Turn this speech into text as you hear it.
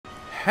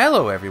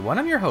Hello everyone,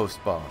 I'm your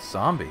host, Boss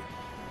Zombie.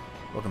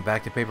 Welcome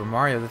back to Paper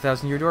Mario the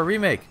Thousand Year Door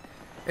Remake.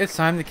 It's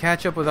time to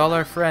catch up with all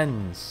our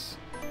friends.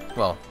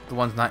 Well, the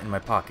ones not in my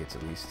pockets,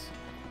 at least.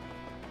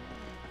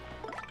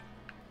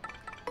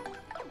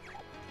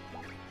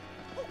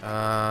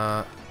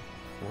 Where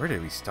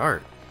did we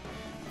start?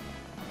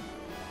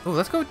 Oh,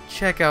 let's go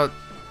check out...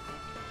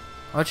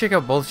 I'll check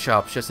out both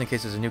shops just in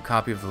case there's a new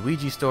copy of the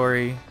Luigi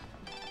story.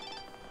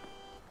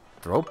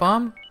 Throat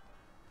bomb?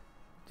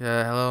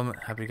 Hello,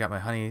 happy you got my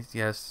honey,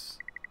 yes.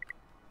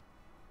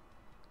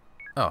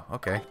 Oh,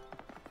 okay.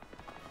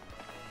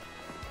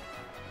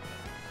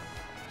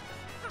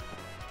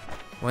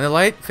 When the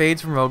light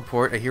fades from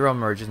Rogueport, a hero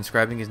emerges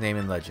inscribing his name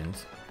in legend.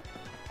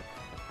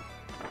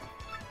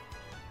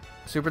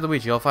 Super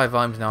Luigi, all 5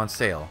 volumes now on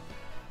sale.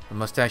 The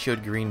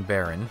Mustachioed Green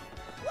Baron.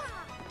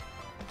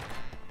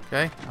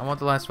 Okay, I want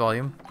the last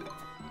volume.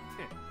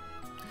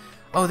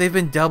 Oh, they've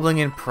been doubling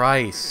in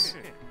price.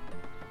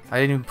 I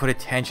didn't even put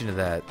attention to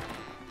that.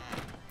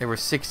 They were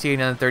 68,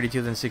 then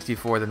 32, then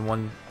 64, then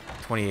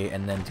 128,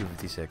 and then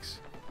 256.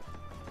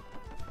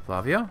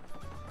 Flavio?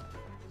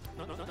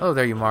 Hello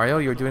there, you Mario.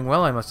 You're doing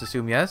well, I must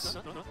assume, yes?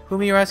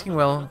 Whom are you asking?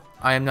 Well,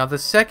 I am now the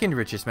second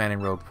richest man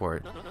in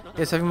Rogueport.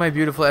 Yes, having my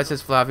beautiful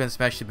SS Flavia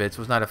smashed to bits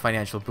was not a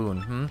financial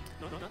boon,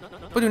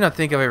 But do not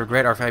think I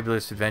regret our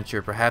fabulous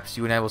adventure. Perhaps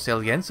you and I will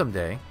sail again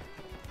someday.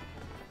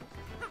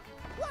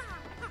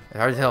 It's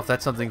hard to tell if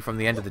that's something from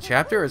the end of the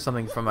chapter or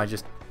something from I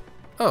just...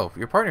 Oh,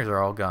 your partners are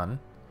all gone.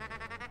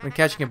 I've been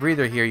catching a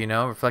breather here, you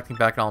know, reflecting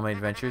back on all my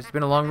adventures. It's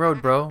been a long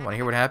road, bro. Want to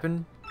hear what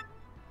happened?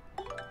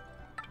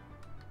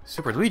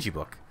 Super Luigi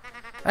book.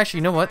 Actually,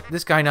 you know what?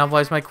 This guy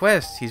novelized my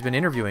quest. He's been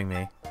interviewing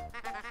me.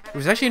 He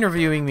was actually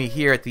interviewing me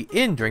here at the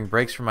inn during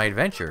breaks from my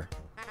adventure.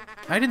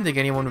 I didn't think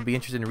anyone would be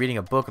interested in reading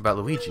a book about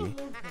Luigi.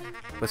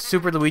 But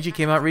Super Luigi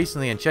came out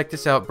recently, and check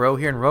this out, bro.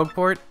 Here in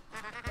Rogueport,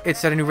 it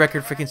set a new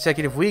record for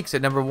consecutive weeks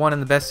at #1 on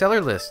the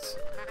bestseller list.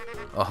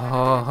 Oh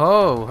ho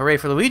ho! Hooray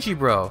for Luigi,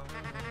 bro!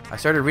 I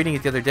started reading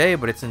it the other day,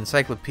 but it's an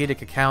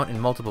encyclopedic account in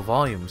multiple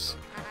volumes.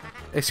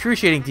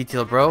 Excruciating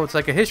detail, bro. It's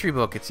like a history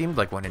book. It seemed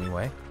like one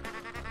anyway.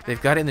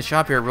 They've got it in the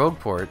shop here at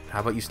Rogueport. How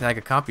about you snag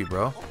a copy,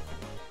 bro?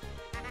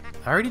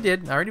 I already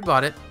did. I already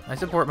bought it. I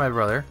support my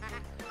brother.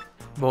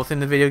 Both in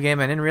the video game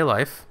and in real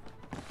life.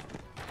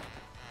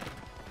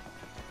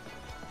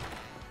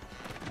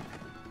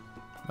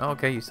 Oh,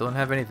 okay, you still don't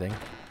have anything.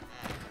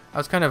 I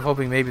was kind of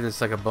hoping maybe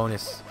there's like a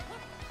bonus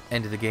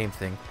end of the game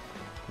thing.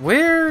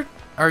 Where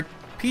are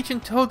Peach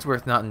and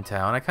Toadsworth not in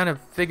town? I kind of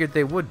figured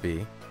they would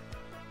be.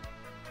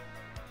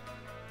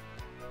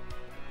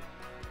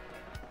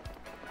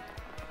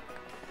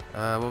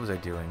 What was I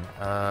doing?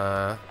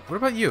 What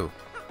about you?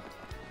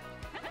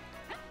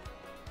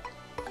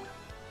 Could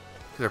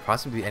there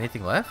possibly be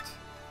anything left?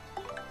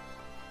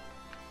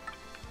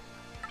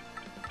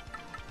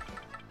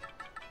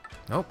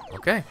 Nope,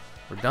 okay.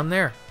 We're done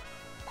there.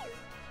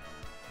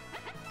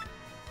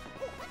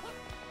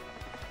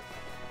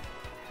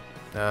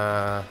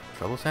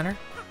 Trouble Center?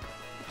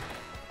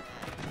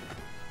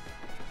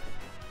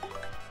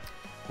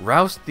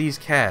 Roust these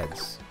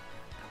cads.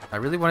 I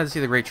really wanted to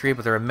see the Great Tree,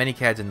 but there are many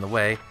cads in the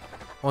way.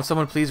 Won't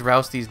someone please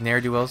roust these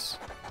ne'er-do-wells?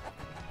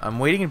 I'm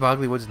waiting in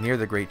Boggly Woods near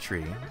the Great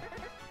Tree.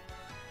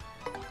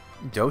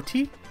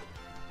 Doty?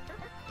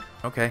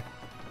 Okay.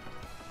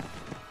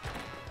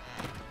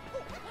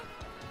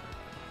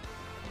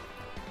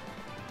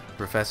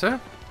 Professor?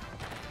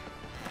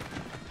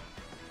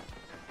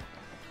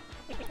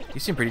 You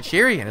seem pretty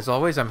cheery, and as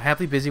always, I'm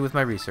happily busy with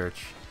my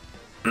research.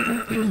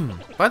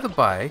 By the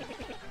by,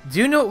 do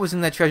you know what was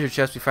in that treasure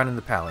chest we found in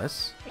the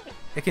palace?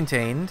 It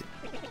contained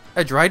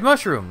a dried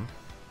mushroom.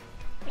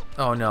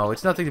 Oh no,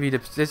 it's nothing to be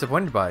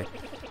disappointed by.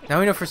 Now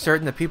we know for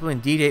certain that people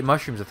indeed ate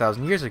mushrooms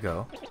 1,000 years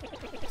ago.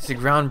 It's a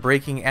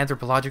groundbreaking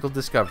anthropological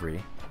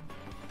discovery.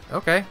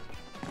 Okay.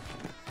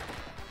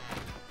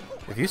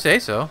 If you say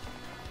so.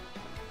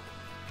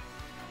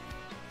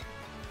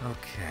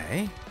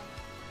 Okay.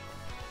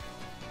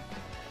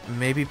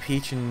 Maybe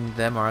Peach and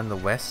them are on the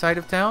west side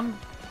of town?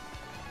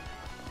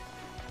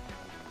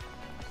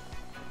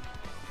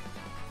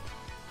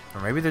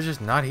 Or maybe they're just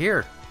not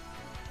here.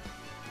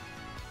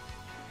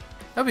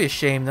 That'd be a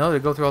shame, though, to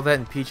go through all that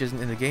and Peach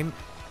isn't in the game.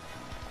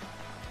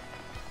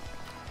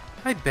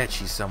 I bet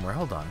she's somewhere.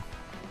 Hold on.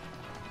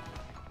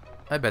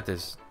 I bet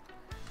there's...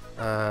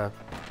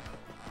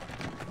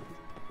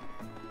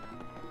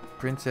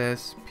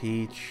 Princess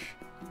Peach...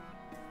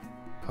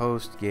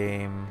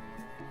 Post-game...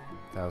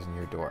 1,000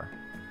 Year Door.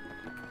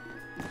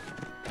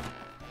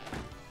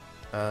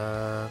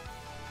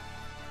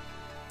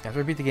 After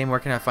I beat the game, where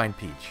can I find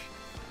Peach?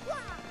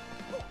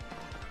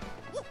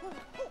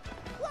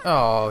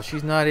 Oh,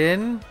 she's not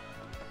in?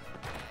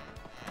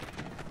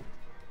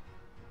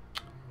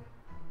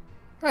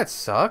 That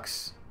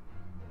sucks.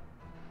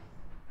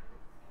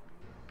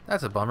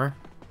 That's a bummer.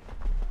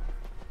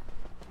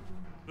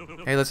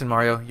 Hey, listen,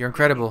 Mario. You're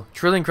incredible.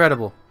 Truly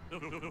incredible.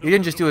 You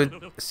didn't just do a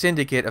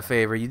syndicate a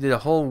favor. You did a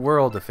whole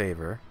world a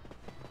favor.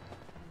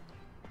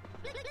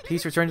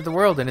 Peace returned to the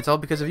world, and it's all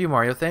because of you,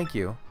 Mario. Thank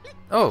you.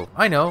 Oh,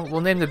 I know.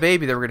 We'll name the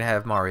baby that we're gonna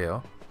have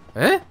Mario.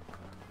 Eh?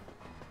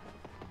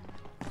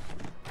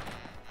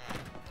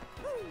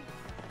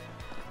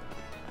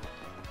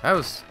 That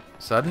was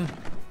sudden.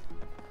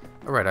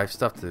 Alright, I have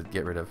stuff to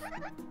get rid of.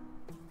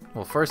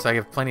 Well, first I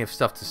have plenty of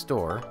stuff to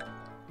store.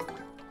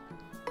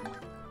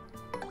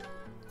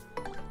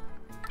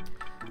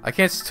 I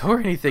can't store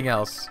anything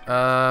else.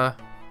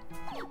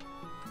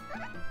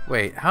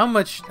 Wait, how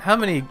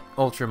many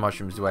Ultra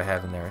Mushrooms do I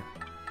have in there?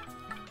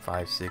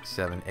 5, 6,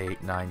 7,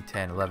 8, 9,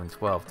 10, 11,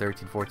 12,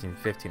 13, 14,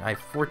 15. I have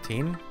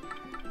 14?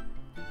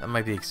 That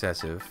might be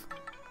excessive.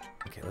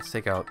 Okay, let's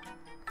take out...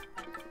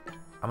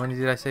 How many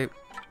did I say?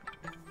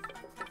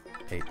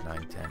 8,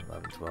 9, 10,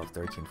 11, 12,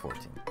 13,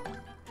 14.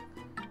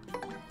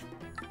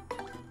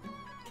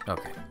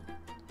 Okay.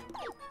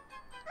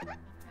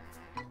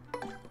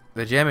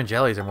 The jam and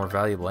jellies are more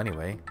valuable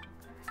anyway.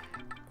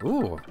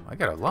 Ooh, I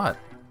got a lot.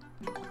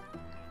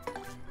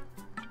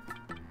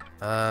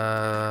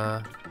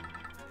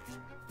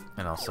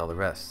 And I'll sell the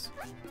rest.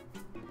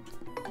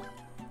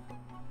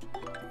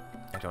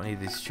 I don't need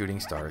these shooting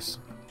stars.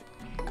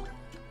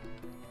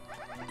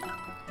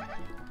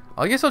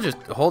 I guess I'll just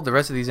hold the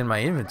rest of these in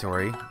my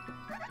inventory.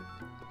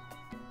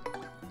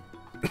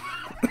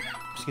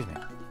 Excuse me.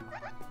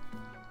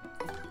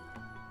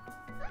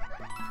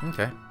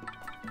 Okay.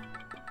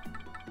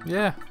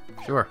 Yeah,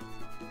 sure.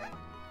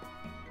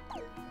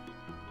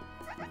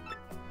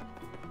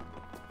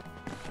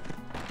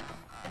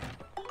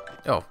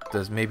 Oh,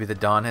 does maybe the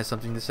Dawn has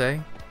something to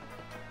say?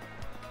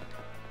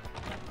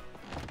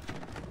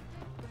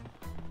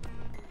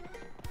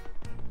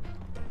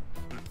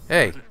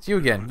 Hey, it's you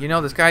again. You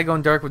know, the sky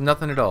going dark with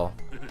nothing at all.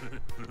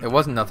 It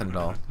wasn't nothing at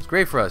all. It was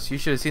great for us. You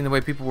should have seen the way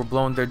people were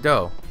blowing their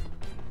dough.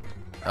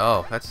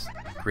 Oh, that's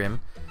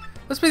grim.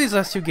 Let's play these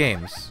last two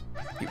games.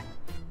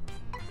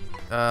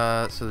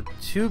 So the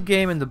tube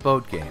game and the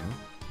boat game.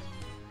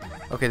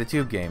 Okay, the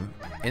tube game.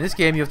 In this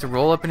game, you have to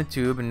roll up in a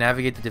tube and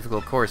navigate the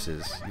difficult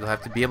courses. You'll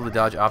have to be able to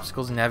dodge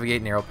obstacles and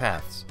navigate narrow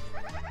paths.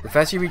 The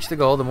faster you reach the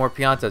goal, the more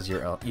piantas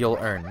you'll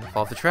earn.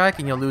 Fall off the track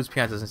and you'll lose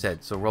piantas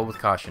instead, so roll with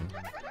caution.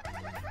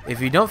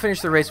 If you don't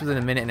finish the race within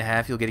a minute and a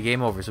half, you'll get a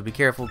game over, so be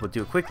careful, but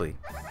do it quickly.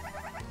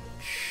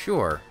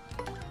 Sure.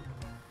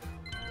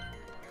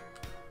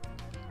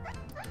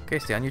 Okay,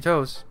 stay on your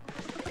toes.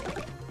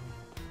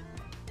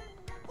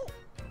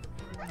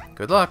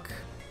 Good luck.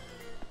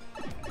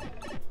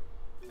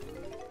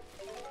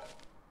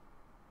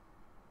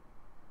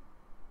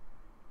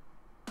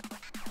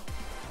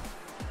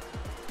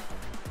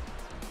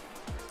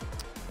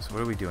 So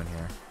what are we doing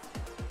here?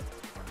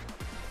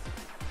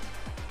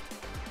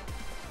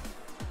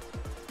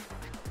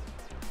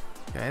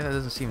 Okay, that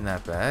doesn't seem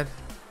that bad.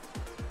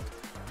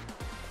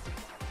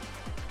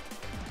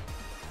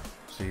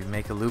 So you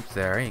make a loop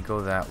there, and you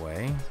go that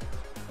way.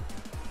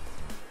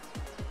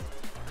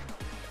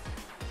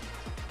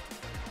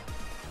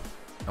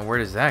 And where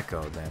does that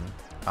go then?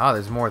 Ah,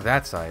 there's more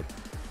that side.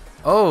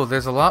 Oh,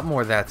 there's a lot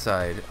more that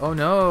side. Oh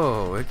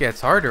no, it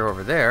gets harder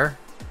over there.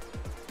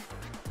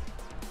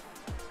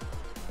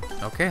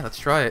 Okay, let's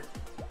try it.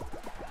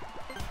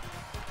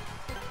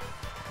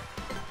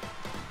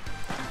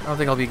 I don't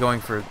think I'll be going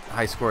for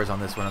high scores on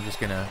this one. I'm just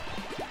gonna...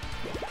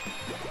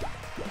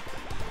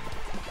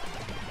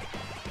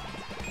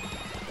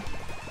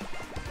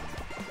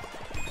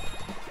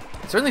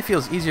 It certainly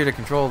feels easier to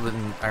control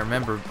than I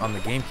remember on the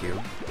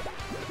GameCube.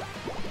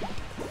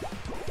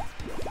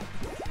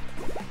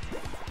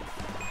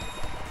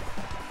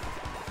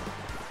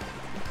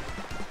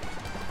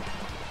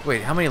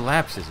 Wait, how many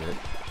laps is it?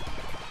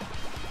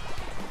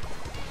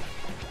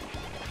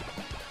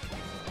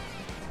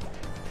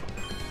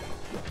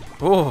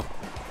 Oh!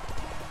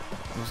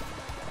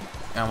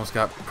 I almost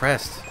got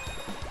pressed.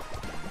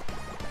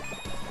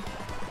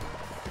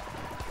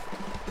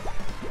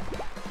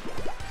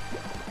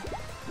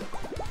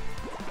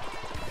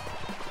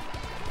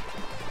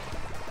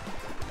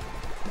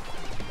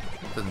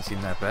 Doesn't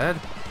seem that bad.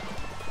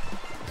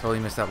 Totally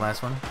missed that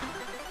last one.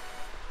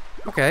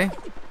 Okay.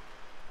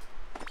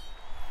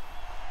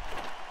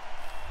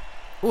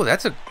 Oh,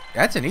 that's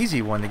an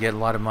easy one to get a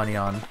lot of money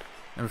on.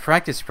 And with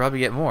practice, you probably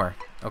get more.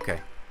 Okay.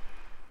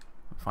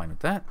 I'm fine with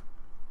that.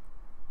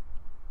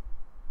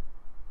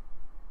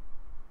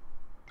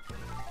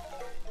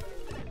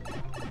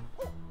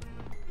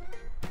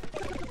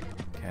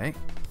 Okay.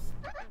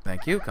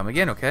 Thank you. Come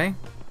again, okay?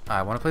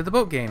 I want to play the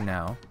boat game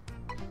now.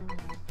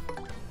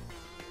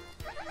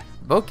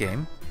 Boat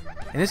game?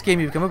 In this game,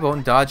 you become a boat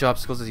and dodge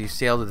obstacles as you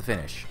sail to the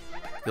finish.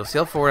 You'll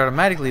sail forward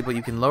automatically, but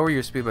you can lower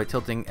your speed by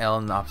tilting L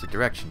in the opposite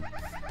direction.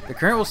 The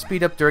current will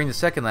speed up during the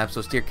second lap,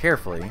 so steer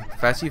carefully. The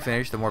faster you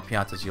finish, the more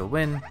piantas you'll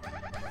win.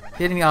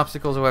 Hitting the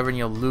obstacles, however, and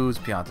you'll lose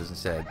piantas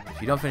instead.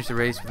 If you don't finish the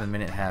race within a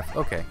minute and a half,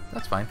 okay,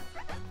 that's fine.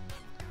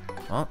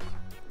 Well,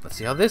 let's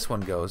see how this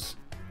one goes.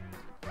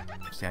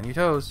 Stay on your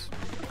toes.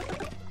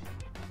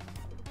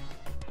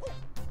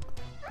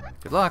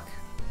 Good luck.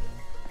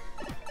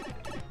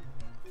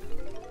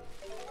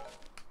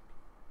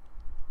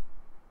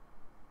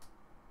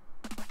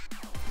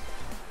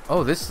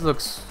 Oh, this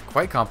looks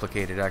quite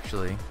complicated,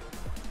 actually.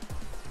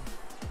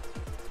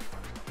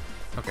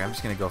 Okay, I'm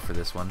just gonna go for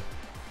this one.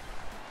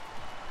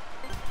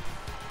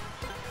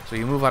 So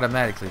you move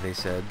automatically, they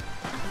said.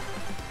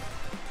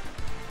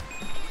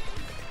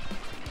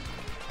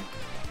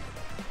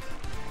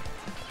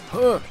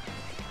 Huh.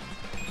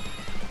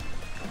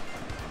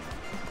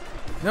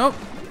 Nope.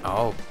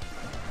 Oh.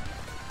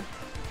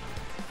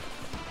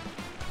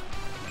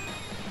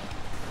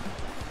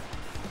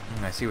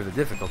 I see where the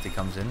difficulty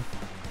comes in.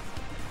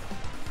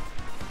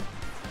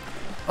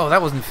 Oh,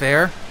 that wasn't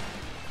fair.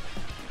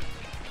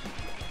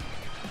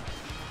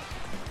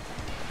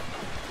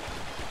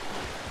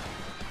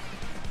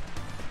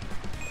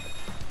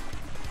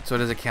 So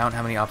does it count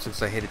how many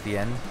obstacles I hit at the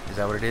end? Is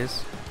that what it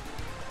is?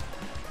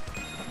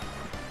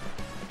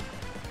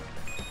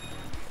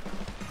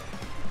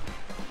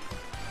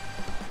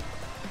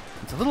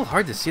 It's a little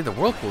hard to see the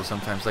whirlpools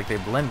sometimes, like they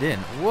blend in.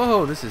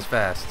 Whoa, this is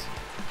fast.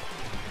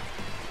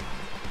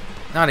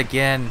 Not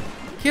again.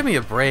 Give me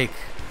a break.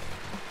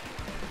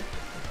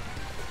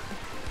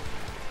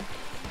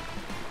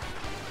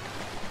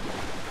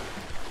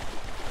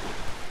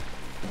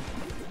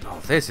 Oh,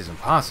 this is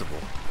impossible.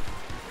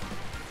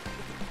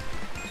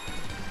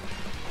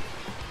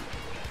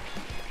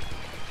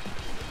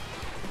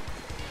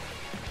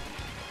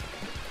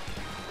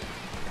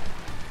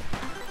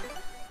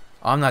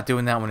 I'm not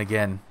doing that one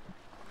again.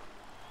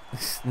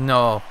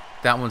 No,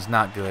 that one's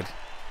not good.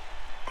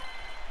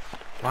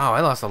 Wow, I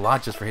lost a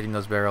lot just for hitting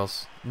those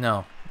barrels.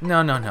 No.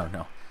 No, no, no,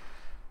 no.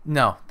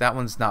 No, that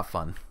one's not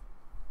fun.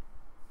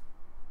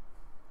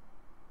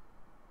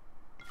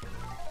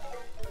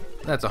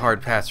 That's a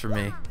hard pass for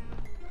me.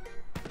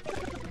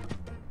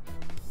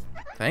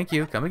 Thank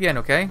you. Come again,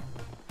 okay?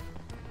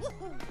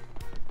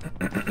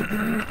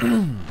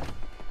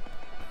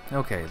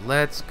 Okay,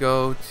 let's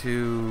go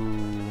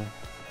to...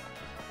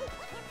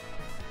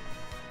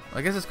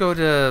 I guess let's go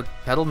to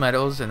Petal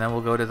Meadows, and then we'll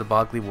go to the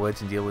Bogley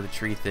Woods and deal with the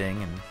tree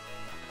thing, and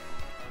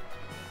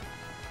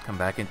come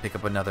back and pick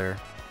up another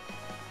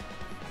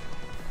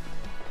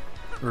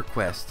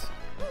request.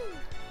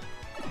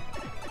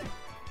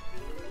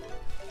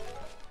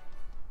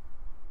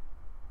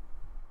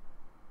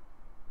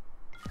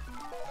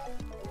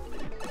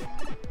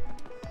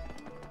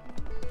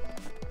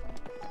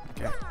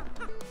 Okay.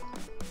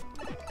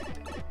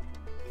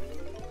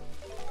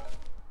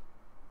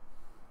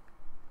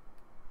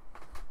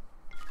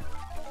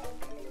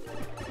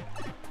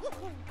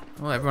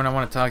 Well, everyone I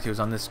want to talk to is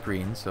on this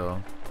screen,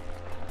 so...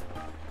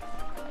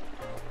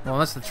 Well,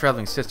 unless the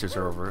traveling sisters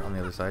are over on the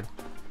other side.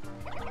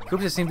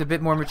 Coops has seemed a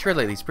bit more mature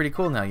lately. He's pretty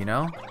cool now, you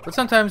know? But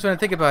sometimes when I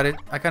think about it,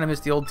 I kind of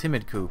miss the old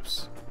timid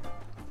Coops.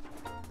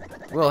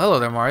 Well, hello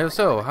there, Mario.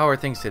 So, how are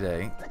things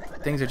today?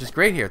 Things are just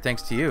great here,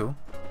 thanks to you.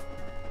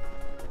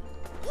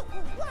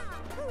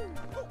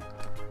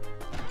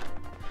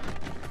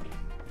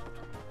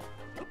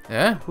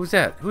 Yeah? Who's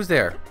that? Who's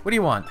there? What do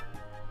you want?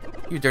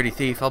 You dirty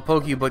thief, I'll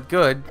poke you, but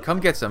good.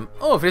 Come get some.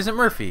 Oh, if it isn't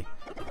Murphy.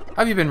 How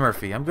have you been,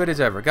 Murphy? I'm good as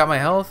ever. Got my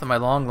health and my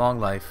long, long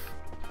life.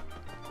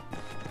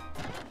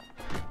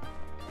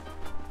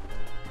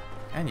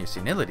 And your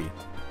senility.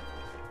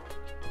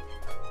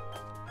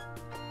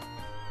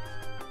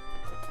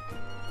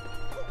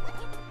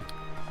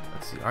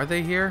 Let's see, are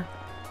they here?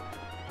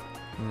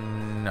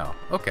 No.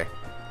 Okay.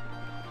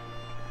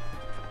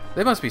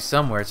 They must be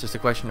somewhere. It's just a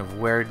question of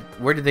where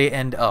did they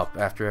end up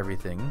after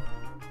everything.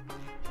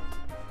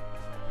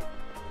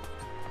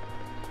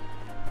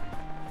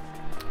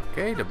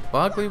 Okay, to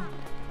Bogley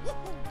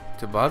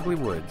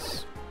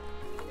Woods.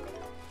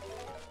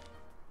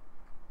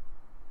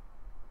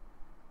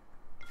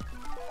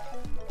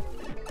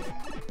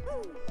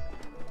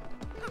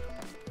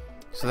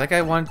 So that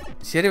guy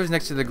said it was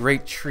next to the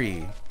great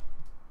tree,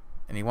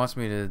 and he wants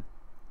me to,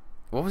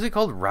 what was it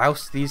called?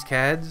 Rouse these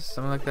cads?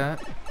 Something like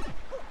that?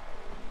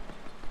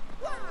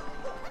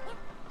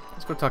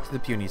 Let's go talk to the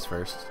Punies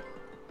first.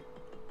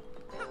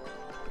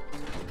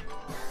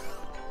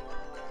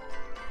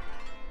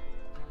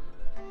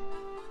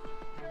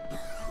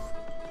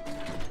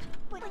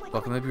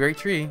 Welcome to the great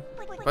tree.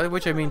 By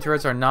which I mean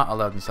turrets are not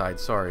allowed inside,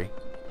 sorry.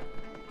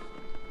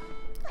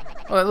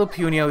 Oh, that little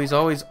Punio, he's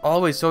always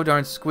so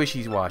darn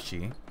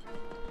squishy-washy.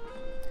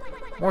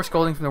 More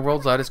scolding from the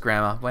world's loudest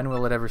grandma. When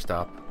will it ever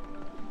stop?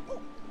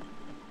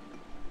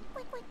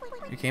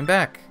 You came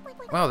back.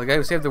 Wow, the guy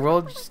who saved the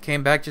world just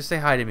came back. Just say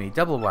hi to me.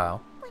 Double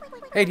wow.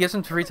 Hey, do you have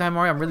some free time,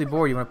 Mario? I'm really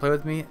bored. You want to play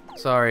with me?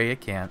 Sorry, I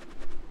can't.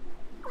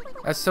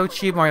 That's so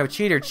cheap, Mario.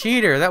 Cheater,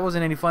 cheater! That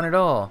wasn't any fun at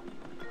all.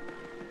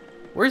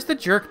 Where's the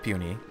jerk,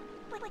 Puny?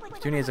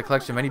 Puny has a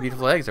collection of many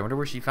beautiful eggs. I wonder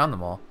where she found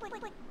them all.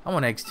 I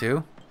want eggs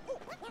too.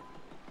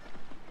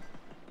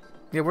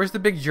 Yeah, where's the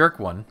big jerk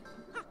one?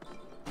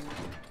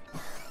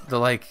 The,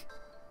 like,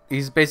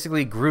 he's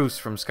basically Groose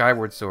from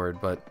Skyward Sword,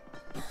 but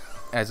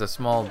as a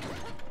small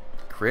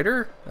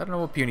critter? I don't know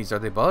what Punies are.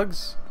 They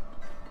bugs?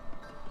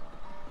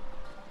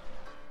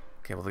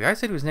 Okay, well, the guy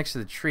said he was next to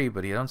the tree,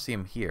 but I don't see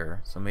him here,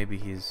 so maybe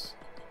he's...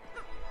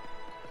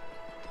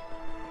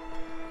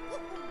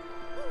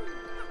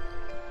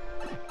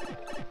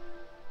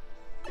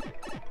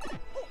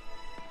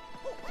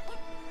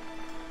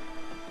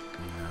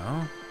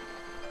 No.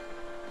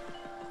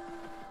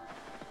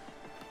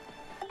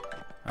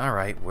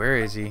 Alright, where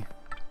is he?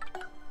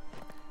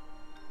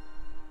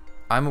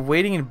 I'm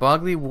waiting in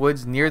Bogley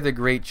Woods near the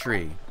Great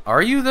Tree.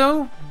 Are you,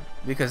 though?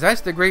 Because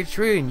that's the Great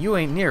Tree and you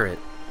ain't near it.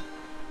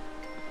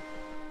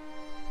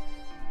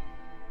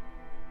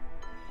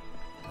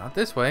 Not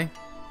this way.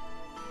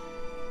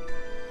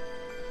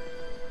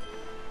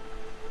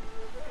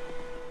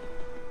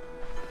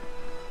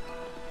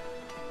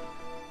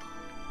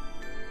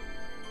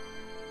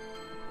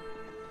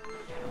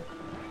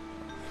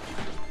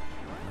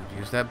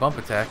 Use that bump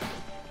attack.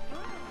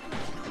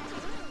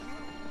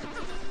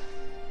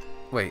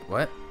 Wait,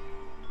 what?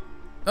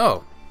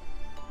 Oh.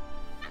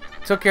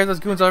 Took care of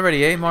those goons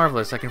already, eh?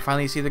 Marvelous. I can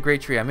finally see the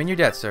Great Tree. I'm in your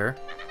debt, sir.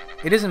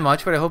 It isn't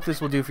much, but I hope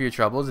this will do for your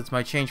troubles. It's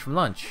my change from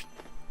lunch.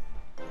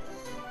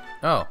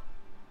 Oh.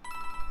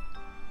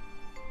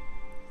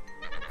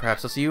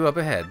 Perhaps I'll see you up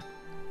ahead.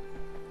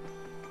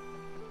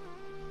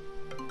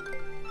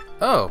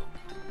 Oh.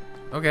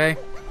 Okay.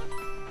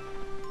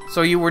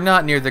 So you were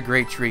not near the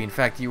Great Tree. In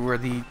fact, you were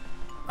the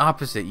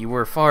opposite. You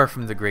were far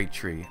from the Great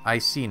Tree. I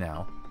see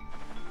now.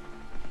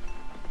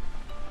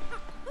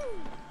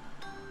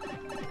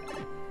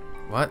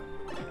 What?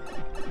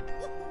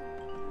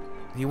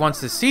 He wants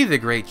to see the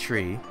Great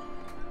Tree.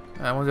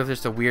 I wonder if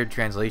there's a weird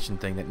translation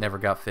thing that never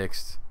got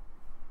fixed.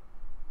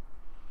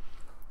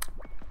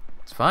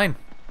 It's fine.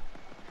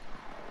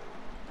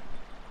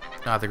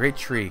 Ah, the Great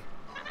Tree.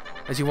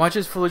 As you watch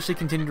us foolishly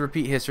continue to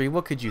repeat history,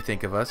 what could you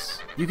think of us?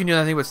 You can do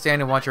nothing but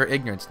stand and watch our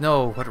ignorance.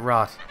 No, what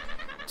rot.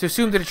 To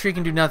assume that a tree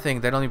can do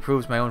nothing, that only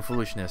proves my own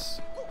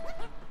foolishness.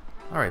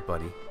 Alright,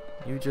 buddy.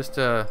 You just,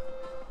 Oh.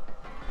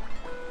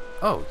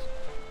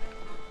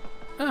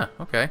 Ah,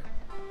 okay.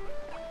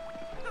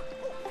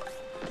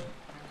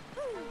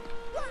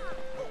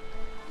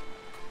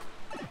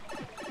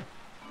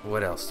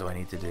 What else do I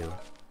need to do?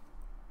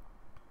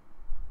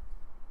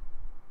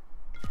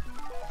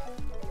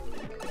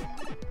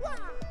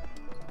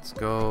 Let's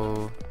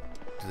go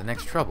to the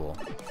next trouble.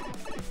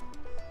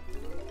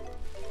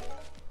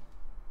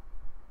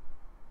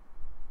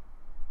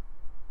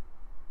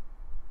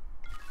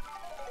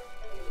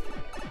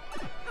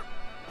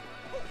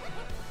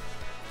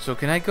 So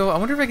can I go? I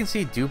wonder if I can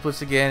see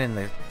duplets again in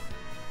the...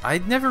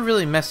 I'd never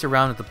really messed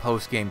around with the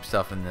post-game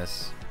stuff in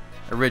this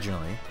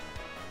originally.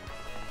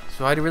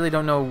 So I really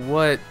don't know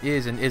what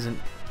is and isn't...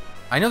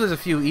 I know there's a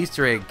few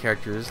Easter egg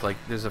characters, like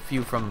there's a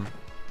few from...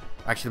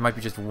 Actually, there might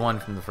be just one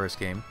from the first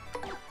game.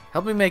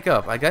 Help me make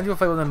up. I got into a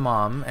fight with my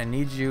mom and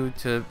need you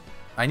to...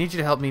 I need you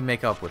to help me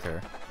make up with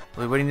her.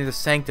 We're waiting near the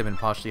Sanctum in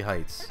Poshley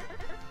Heights.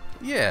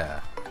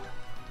 Yeah.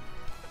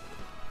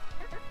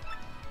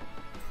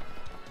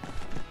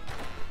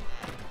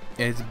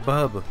 It's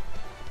Bub.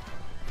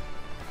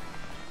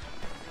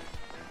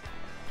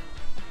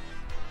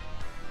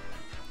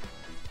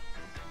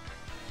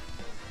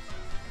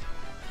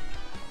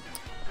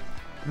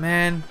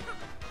 Man,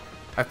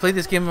 I've played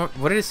this game,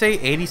 what did it say,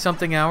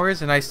 80-something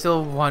hours, and I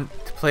still want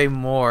to play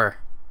more.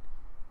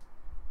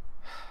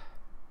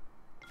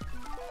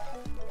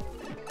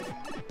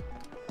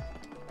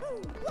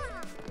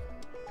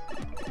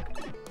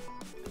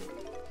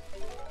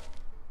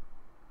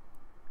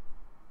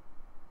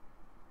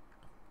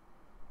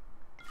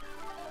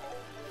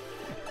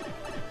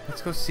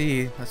 Let's go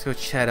see, let's go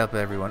chat up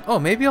with everyone. Oh,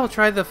 maybe I'll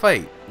try the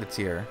fight that's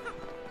here.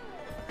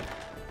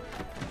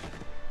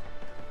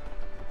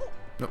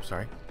 Nope,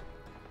 sorry.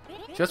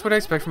 Just what I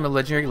expect from a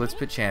legendary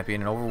Litspit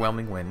champion, an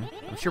overwhelming win.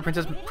 I'm sure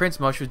Prince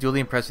Mush was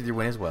duly impressed with your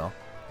win as well.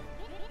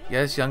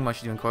 Yes, young Mush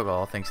is doing quite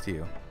well, thanks to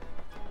you.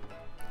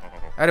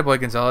 Attaboy,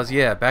 Gonzalez.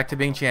 Yeah, back to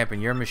being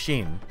champion. You're a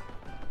machine.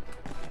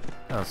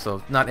 Oh,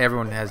 so not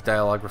everyone has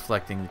dialogue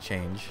reflecting the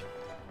change.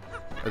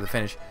 Or the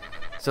finish.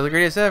 Still the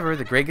greatest ever,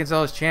 the great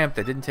Gonzalez champ.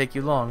 That didn't take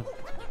you long.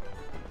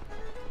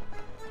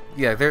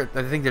 Yeah,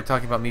 I think they're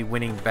talking about me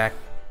winning back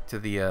to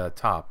the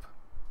top.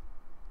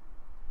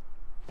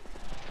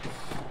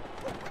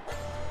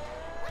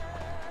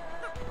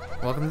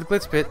 Welcome to the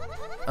Glitz Pit.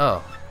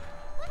 Oh.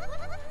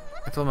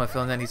 I told him I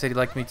fell in that and he said he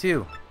liked me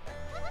too.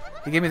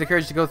 He gave me the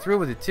courage to go through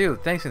with it too.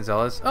 Thanks,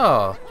 Gonzalez.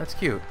 Oh, that's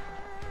cute.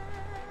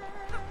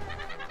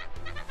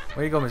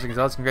 Way to go, Mr.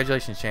 Gonzalez.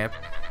 Congratulations, champ.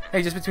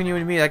 Hey, just between you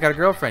and me, I got a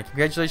girlfriend.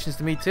 Congratulations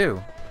to me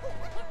too.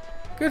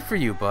 Good for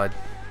you, bud.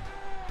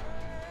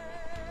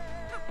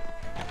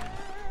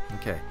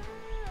 Okay.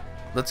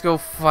 Let's go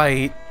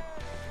fight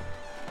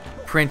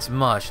Prince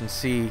Mush and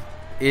see,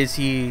 is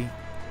he...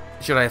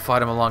 Should I have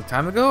fought him a long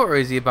time ago, or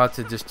is he about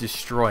to just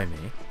destroy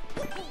me?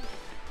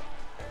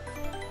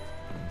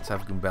 Let's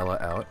have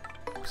Goombella out,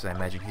 because I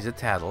imagine he's a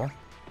tattle.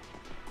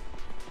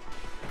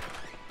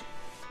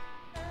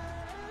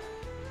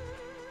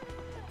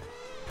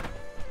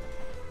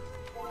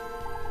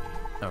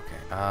 Okay,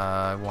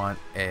 I want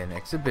an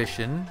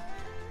exhibition.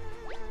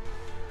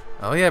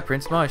 Oh yeah,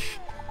 Prince Mush.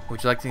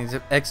 Would you like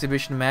an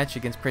exhibition match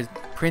against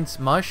Prince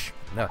Mush?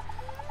 No.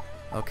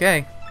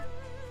 Okay.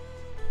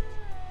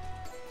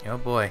 Oh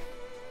boy.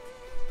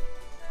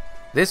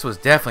 This was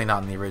definitely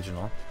not in the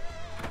original.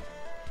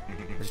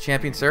 Mr.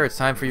 Champion, sir, it's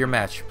time for your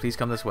match. Please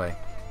come this way.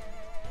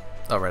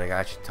 Oh, right, I gotta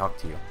actually talk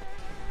to you.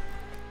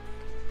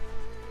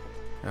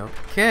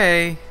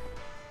 Okay.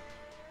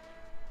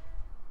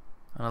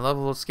 On a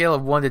level scale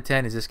of 1 to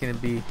 10, is this going to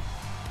be...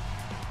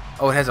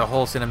 Oh, it has a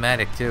whole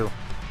cinematic, too.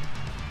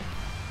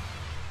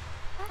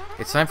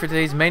 It's time for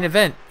today's main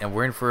event, and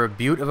we're in for a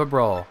beaut of a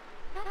brawl.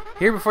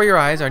 Here before your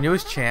eyes, our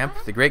newest champ,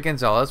 the Great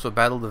Gonzalez, will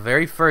battle the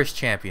very first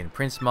champion,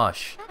 Prince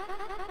Mush.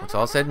 Once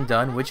all said and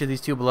done, which of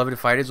these two beloved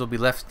fighters will be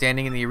left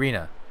standing in the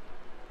arena?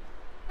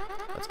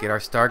 Let's get our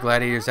star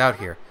gladiators out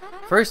here.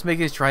 First,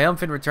 making his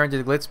triumphant return to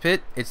the Glitz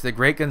Pit, it's the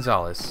Great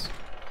Gonzalez.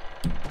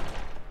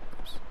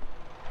 Oops.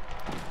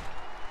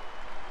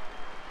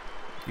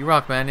 You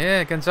rock, man.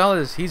 Yeah,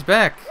 Gonzalez, he's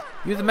back.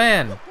 You the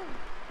man.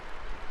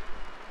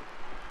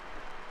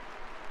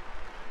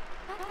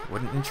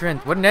 What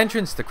an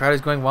entrance. The crowd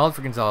is going wild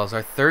for Gonzalez,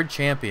 our third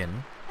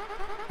champion.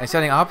 And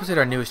standing opposite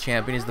our newest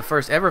champion is the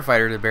first ever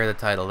fighter to bear the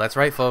title. That's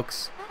right,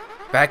 folks.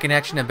 Back in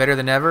action and better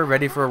than ever,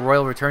 ready for a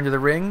royal return to the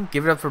ring.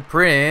 Give it up for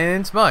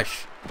Prince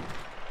Mush.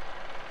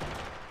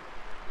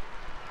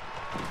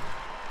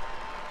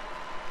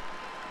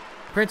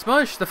 Prince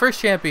Mush, the first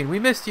champion. We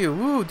missed you.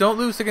 Woo, don't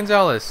lose to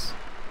Gonzalez.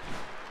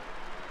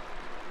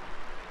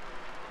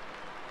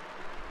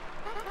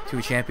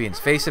 Two champions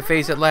face to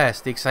face at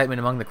last. The excitement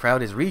among the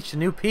crowd has reached a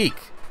new peak.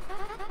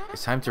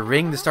 It's time to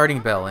ring the starting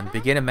bell and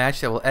begin a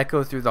match that will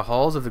echo through the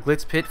halls of the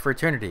Glitz Pit for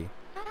eternity.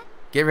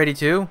 Get ready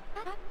to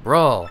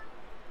brawl.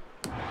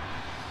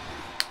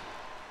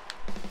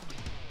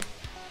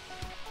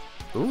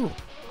 Ooh.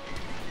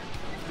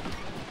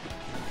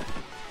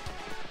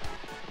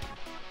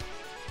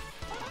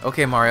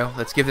 Okay, Mario,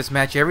 let's give this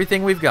match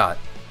everything we've got.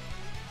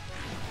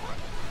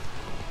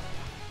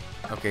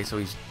 Okay, so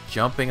he's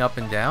jumping up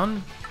and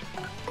down.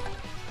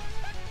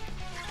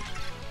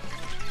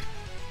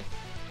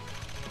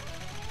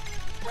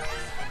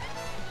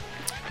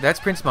 That's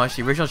Prince Mush,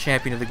 the original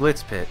champion of the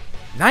Glitz Pit.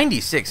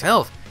 96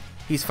 health!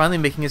 He's finally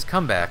making his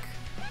comeback.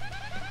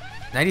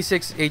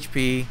 96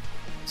 HP,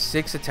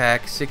 6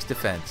 attack, 6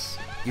 defense.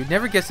 You'd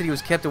never guess that he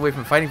was kept away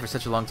from fighting for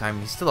such a long time.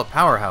 He's still a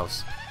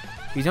powerhouse.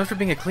 He's known for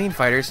being a clean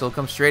fighter, so he'll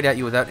come straight at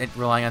you without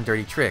relying on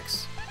dirty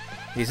tricks.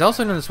 He's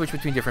also known to switch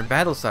between different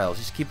battle styles.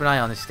 Just keep an eye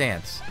on his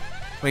stance.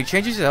 When he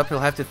changes it up,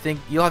 we'll have to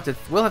think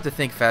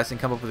fast and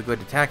come up with a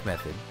good attack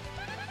method.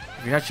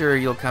 If you're not sure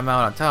you'll come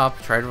out on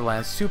top, try to rely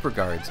on super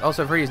guards.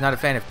 Also, I've heard he's not a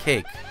fan of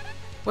cake.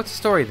 What's the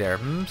story there?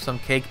 Some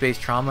cake-based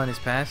trauma in his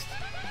past?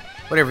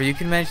 Whatever, you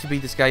can manage to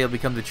beat this guy, you'll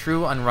become the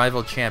true,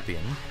 unrivaled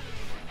champion.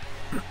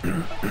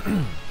 Okay,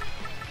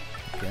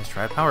 let's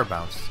try a power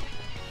bounce.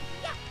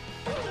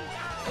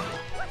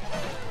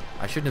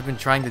 I shouldn't have been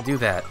trying to do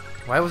that.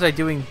 Why was I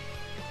doing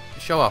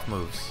show-off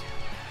moves?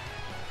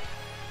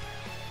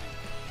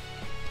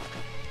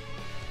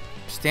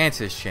 Stance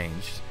has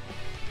changed.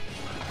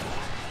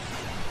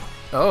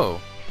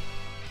 Oh.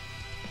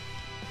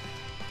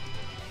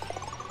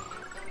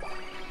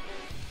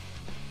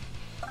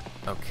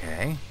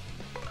 Okay.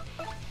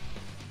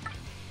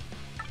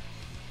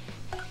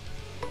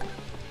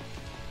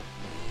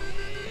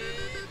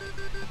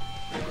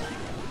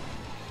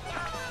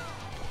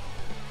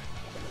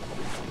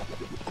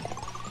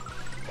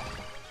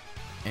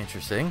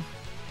 Interesting.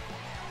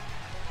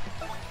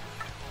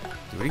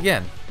 Do it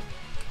again.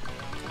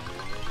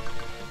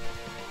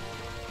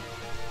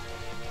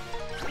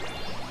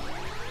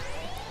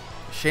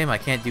 Shame I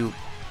can't do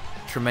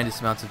tremendous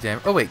amounts of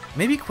damage. Oh wait,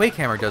 maybe Quake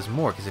Hammer does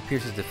more because it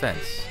pierces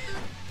defense.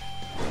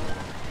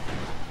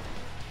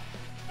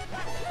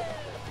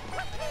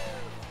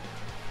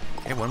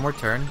 Okay, one more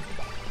turn.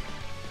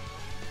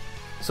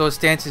 So his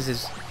stances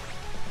is...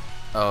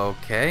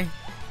 Okay.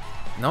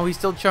 No, he's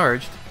still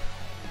charged.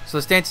 So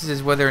the stances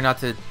is whether or not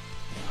to...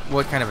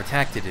 what kind of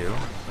attack to do.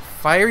 The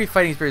fiery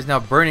fighting spirit is now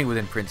burning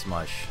within Prince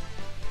Mush.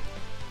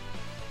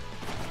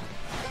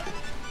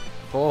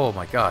 Oh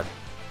my god.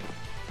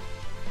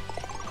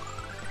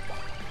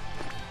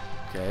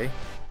 Okay.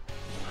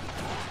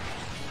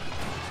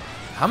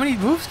 How many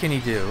moves can he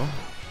do?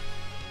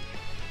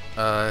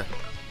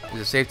 Is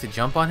it safe to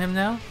jump on him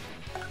now?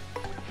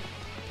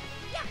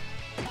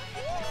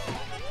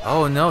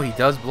 Oh no, he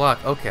does block.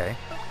 Okay.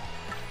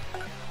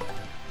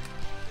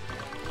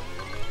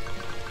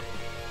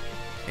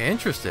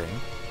 Interesting.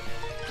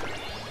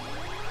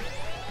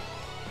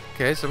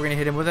 Okay, so we're gonna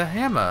hit him with a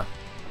hammer.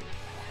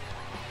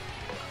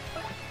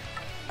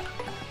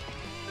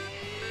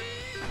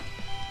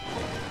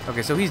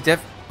 Okay, so he's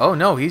oh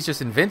no, he's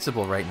just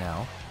invincible right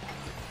now.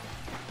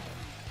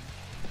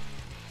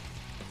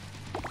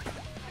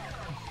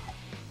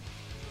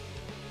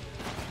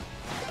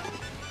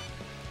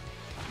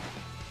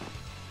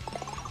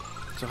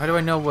 So how do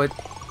I know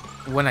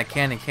when I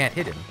can and can't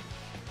hit him?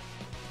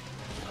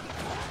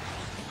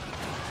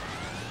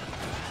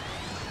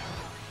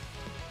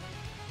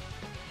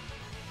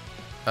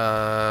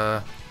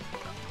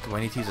 Do I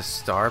need to use a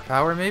star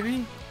power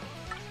maybe?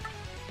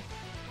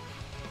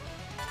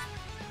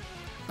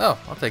 Oh,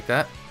 I'll take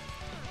that.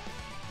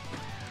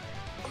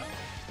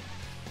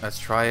 Let's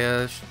try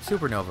a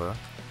supernova.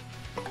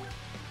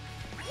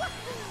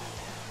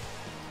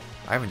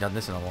 I haven't done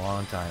this in a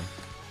long time.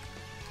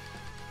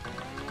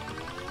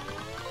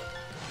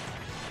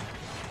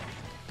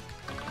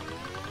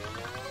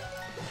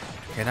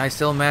 Can I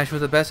still mash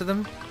with the best of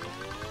them?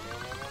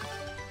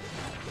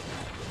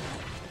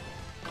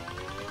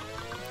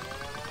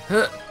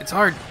 It's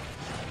hard.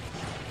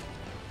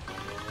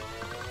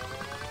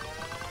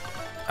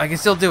 I can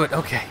still do it.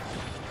 Okay.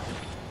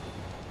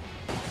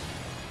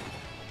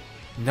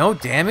 No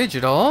damage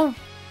at all?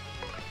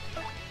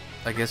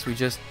 I guess we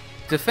just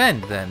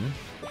defend then.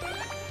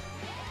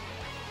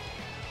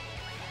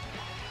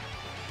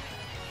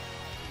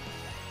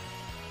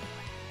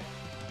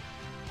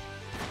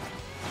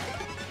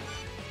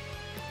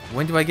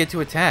 When do I get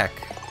to attack?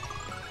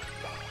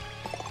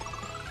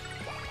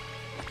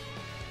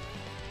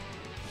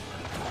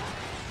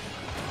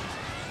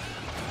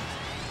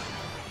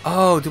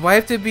 Oh, do I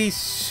have to be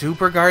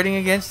super guarding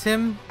against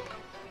him?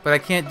 But I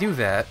can't do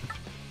that.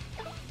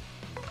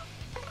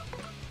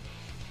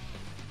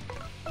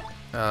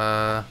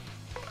 How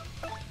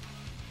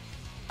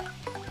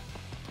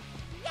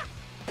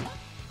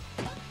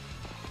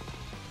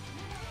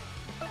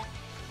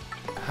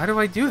do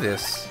I do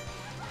this?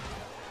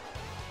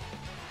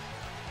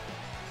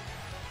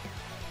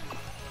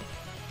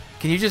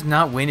 Can you just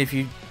not win if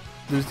you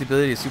lose the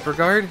ability to super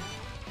guard?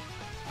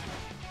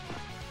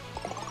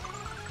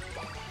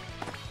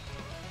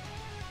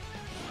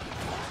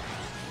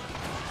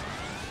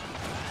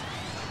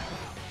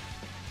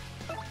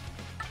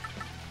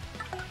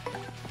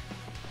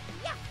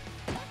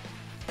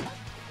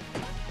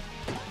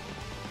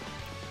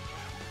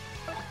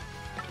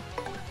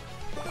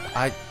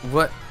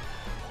 What?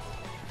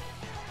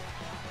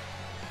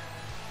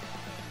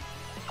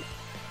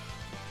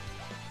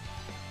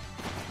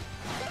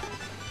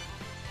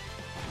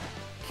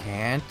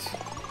 Can't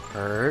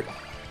hurt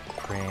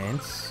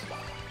Prince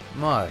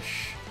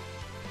Mush.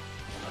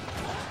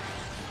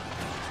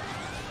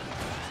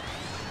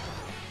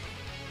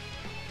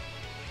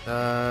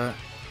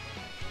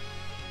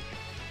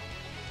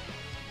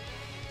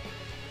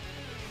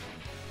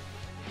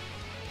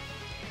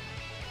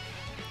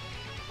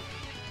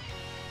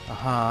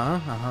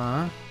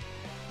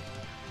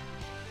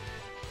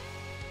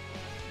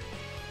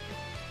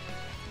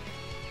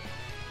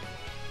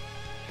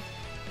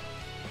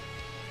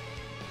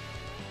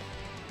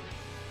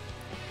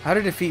 How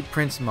to defeat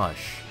Prince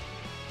Mush.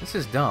 This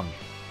is dumb.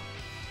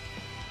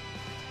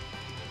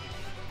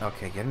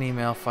 Okay, get an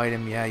email, fight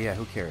him. Yeah,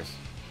 who cares?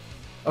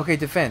 Okay,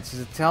 defense.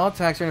 His all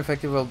attacks are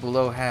ineffective while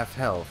below half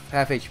health.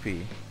 Half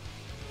HP.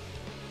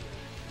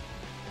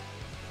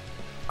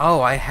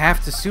 Oh, I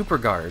have to super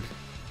guard.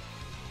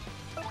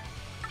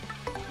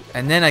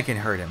 And then I can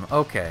hurt him.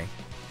 Okay.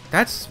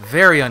 That's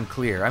very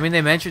unclear. I mean,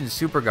 they mentioned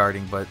super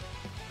guarding, but...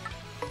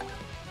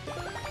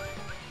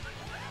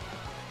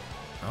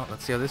 Oh,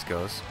 let's see how this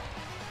goes.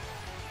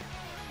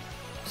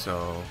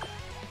 So,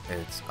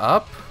 it's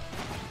up.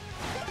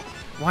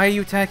 Why are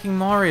you attacking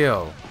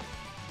Mario?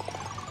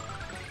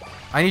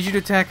 I need you to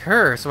attack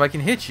her so I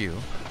can hit you.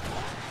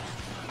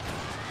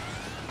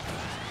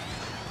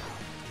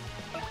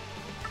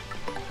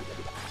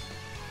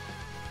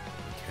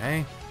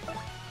 Okay.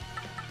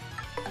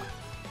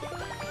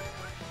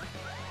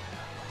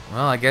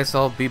 Well, I guess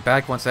I'll be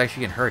back once I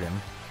actually can hurt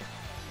him.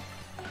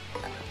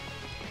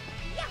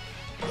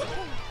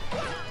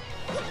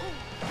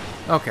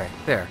 Okay,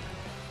 there.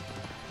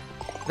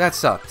 That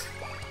sucked.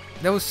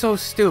 That was so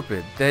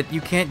stupid that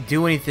you can't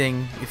do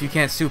anything if you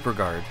can't super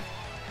guard.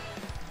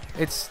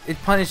 It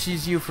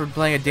punishes you for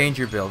playing a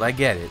danger build. I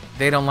get it.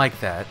 They don't like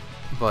that,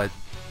 but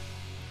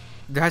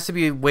there has to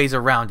be ways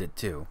around it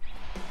too.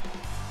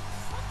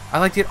 I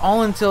liked it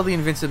all until the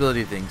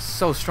invincibility thing.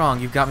 So strong,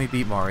 you've got me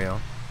beat,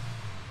 Mario.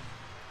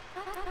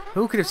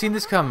 Who could have seen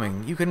this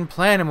coming? You couldn't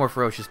plan a more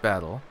ferocious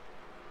battle.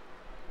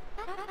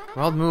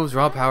 Wild moves,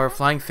 raw power,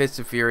 flying fists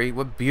of fury.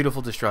 What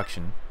beautiful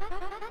destruction.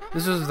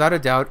 This was without a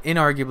doubt,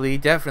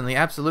 inarguably, definitely,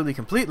 absolutely,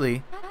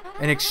 completely,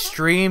 an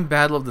extreme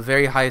battle of the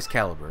very highest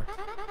caliber.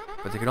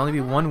 But there could only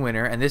be one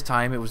winner, and this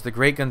time it was the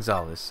Great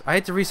Gonzalez. I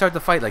had to restart the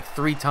fight like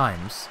 3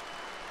 times.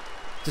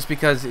 Just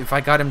because if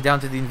I got him down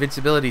to the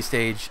invincibility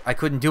stage, I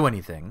couldn't do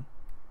anything.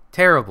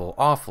 Terrible.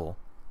 Awful.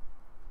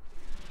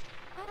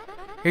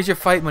 Here's your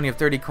fight money of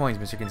 30 coins,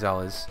 Mr.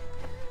 Gonzalez.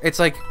 It's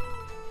like...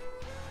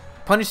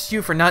 punishes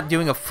you for not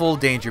doing a full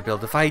danger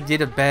build. If I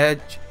did a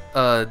badge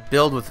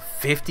build with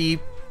 50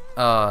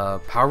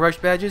 Power Rush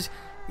badges,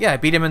 yeah, I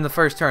beat him in the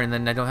first turn, and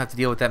then I don't have to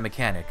deal with that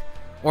mechanic.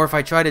 Or if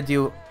I try to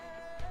do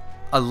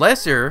a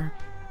lesser,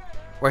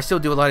 where I still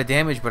do a lot of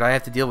damage, but I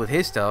have to deal with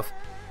his stuff,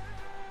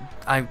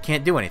 I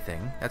can't do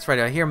anything. That's right,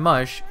 I hear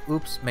Mush.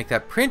 Oops, make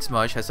that Prince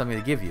Mush has something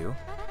to give you.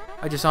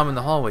 I just saw him in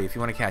the hallway if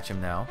you want to catch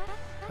him now.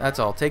 That's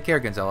all. Take care,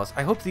 Gonzalez.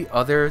 I hope the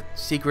other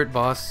secret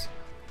boss...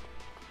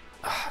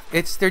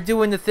 they're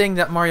doing the thing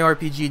that Mario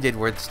RPG did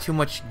where it's too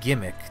much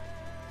gimmick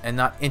and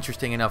not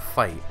interesting enough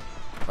fight.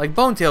 Like,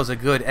 Bone Tail's a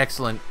good,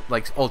 excellent,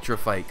 like, ultra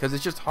fight, because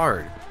it's just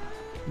hard.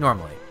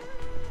 Normally.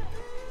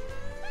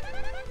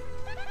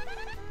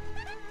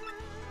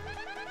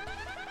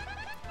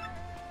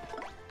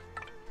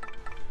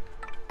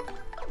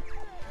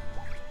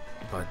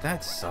 But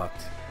that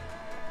sucked.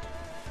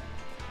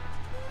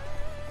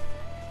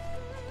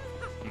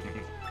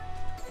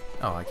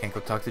 Oh, I can't go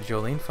talk to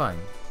Jolene? Fine.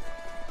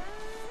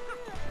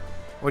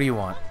 What do you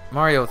want?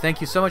 Mario, thank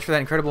you so much for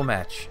that incredible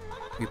match.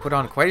 We put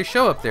on quite a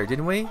show up there,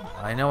 didn't we?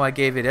 I know I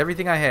gave it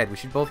everything I had. We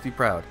should both be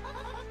proud.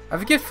 I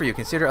have a gift for you.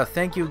 Consider a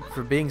thank you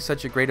for being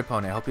such a great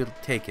opponent. I hope you'll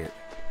take it.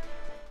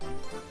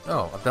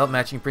 Oh, a belt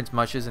matching Prince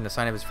Mushes and a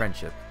sign of his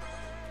friendship.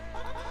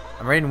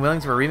 I'm ready and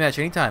willing for a rematch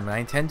anytime, and I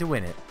intend to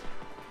win it.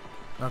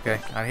 Okay,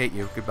 I hate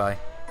you. Goodbye.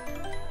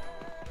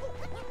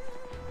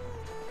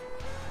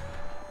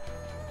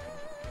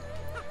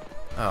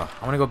 Oh,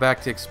 I want to go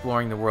back to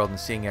exploring the world and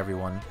seeing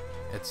everyone.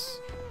 It's...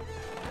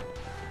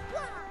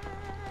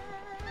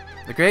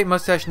 The great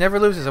mustache never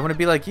loses. I want to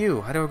be like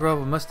you. How do I grow up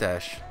with a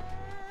mustache?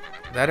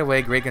 That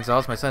away, Great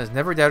Gonzalez, my son has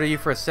never doubted you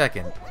for a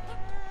second.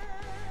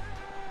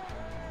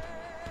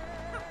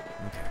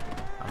 Okay,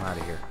 I'm out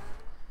of here.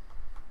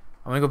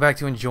 I'm going to go back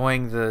to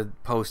enjoying the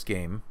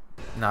post-game,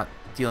 not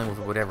dealing with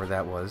whatever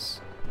that was.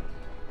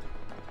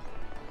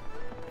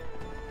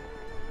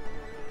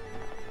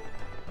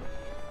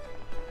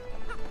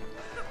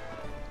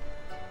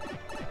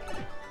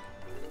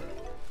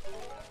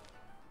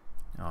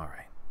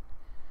 Alright.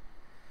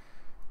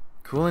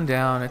 Cooling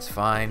down, it's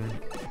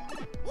fine.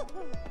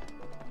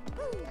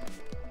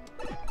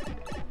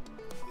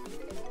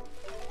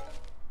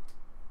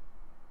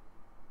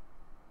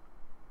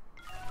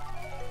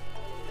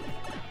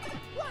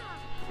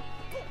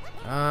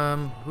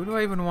 Who do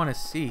I even want to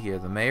see here?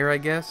 The mayor, I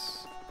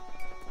guess?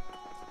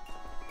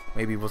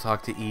 Maybe we'll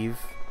talk to Eve.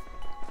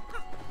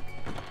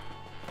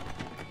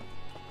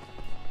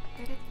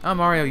 Ah,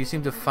 Mario, you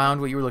seem to have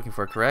found what you were looking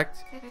for,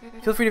 correct?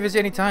 Feel free to visit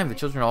any time. The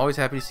children are always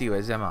happy to see you,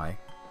 as am I.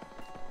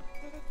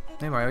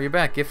 Hey, Mario, you're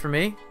back. Gift for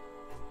me?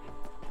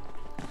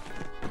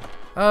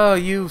 Oh,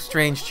 you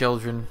strange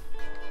children.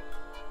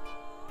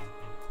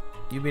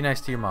 You be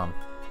nice to your mom.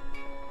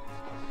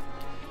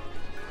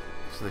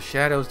 So the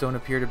shadows don't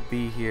appear to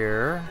be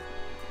here.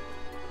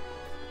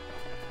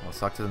 Let's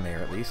talk to the mayor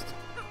at least.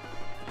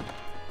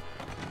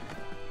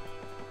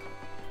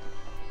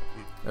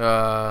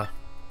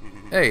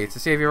 Hey, it's the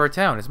savior of our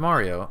town. It's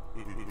Mario.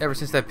 Ever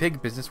since that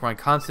pig business, we're on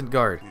constant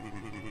guard.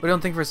 But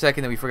don't think for a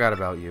second that we forgot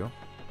about you.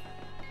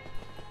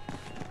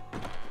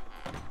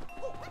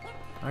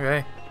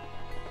 Okay.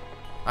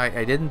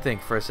 I didn't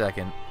think for a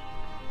second.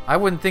 I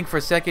wouldn't think for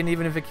a second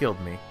even if it killed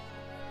me.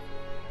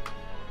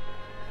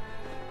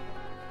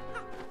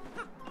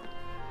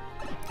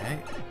 Okay.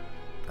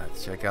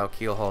 Let's check out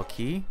Keel Hall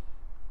Key.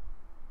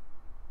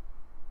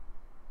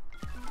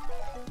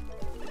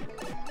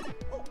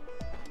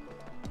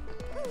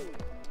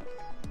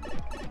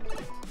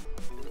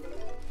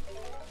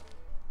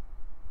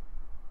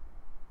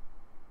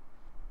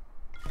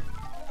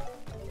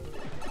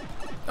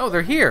 Oh,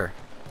 they're here!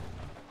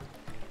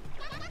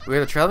 We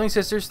are the Traveling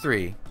Sisters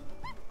 3.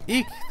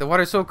 Eek! The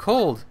water's so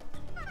cold!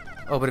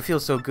 Oh, but it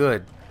feels so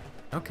good.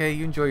 Okay,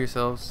 you enjoy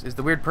yourselves. Is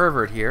the weird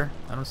pervert here?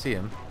 I don't see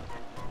him.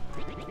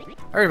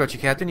 I heard about you,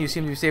 Captain. You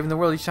seem to be saving the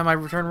world each time I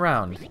return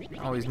around.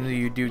 I always knew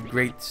you do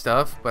great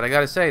stuff, but I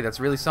gotta say, that's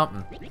really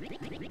something.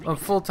 I'm a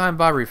full-time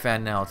Bobbery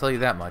fan now, I'll tell you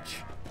that much.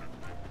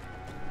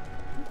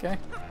 Okay.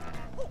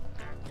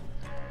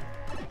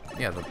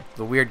 Yeah,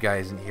 the weird guy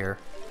isn't here.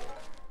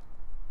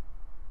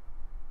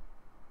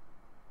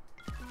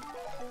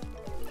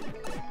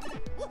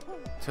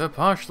 To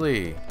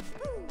Poshley.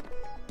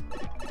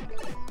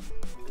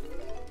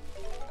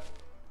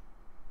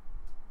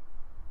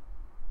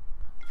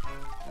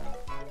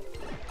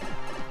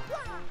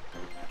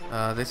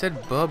 They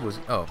said Bub was...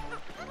 Oh.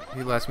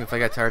 People asked me if I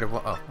got tired of...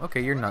 Oh, okay,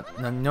 you're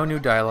not... No new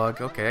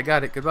dialogue. Okay, I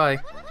got it. Goodbye.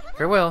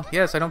 Farewell.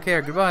 Yes, I don't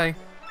care. Goodbye.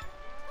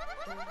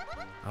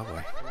 Oh,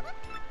 boy.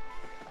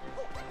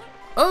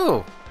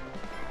 Oh!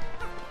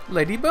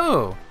 Lady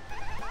Bo!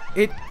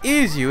 It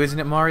is you, isn't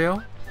it,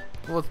 Mario?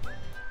 Well...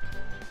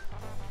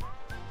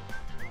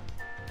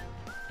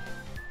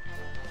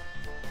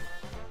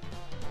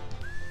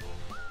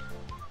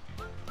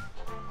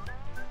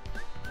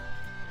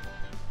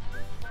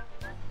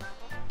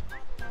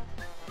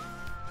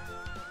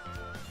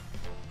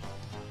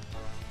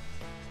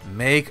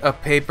 Make a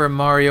Paper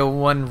Mario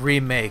 1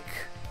 remake.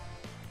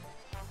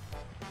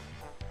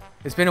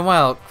 It's been a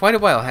while, quite a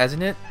while,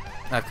 hasn't it?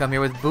 I've come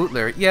here with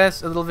Bootler.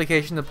 Yes, a little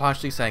vacation to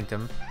Poshley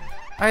Sanctum.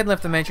 I hadn't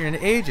left the mansion in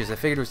ages. I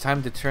figured it was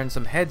time to turn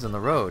some heads on the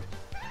road.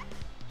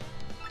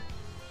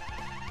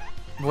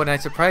 What a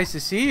nice surprise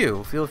to see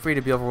you. Feel free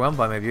to be overwhelmed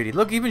by my beauty.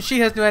 Look, even she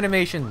has new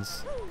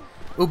animations.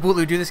 Ooh,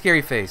 Bootler, do the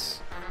scary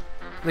face.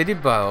 Lady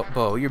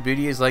Bo, your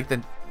beauty is like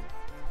the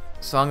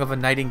song of a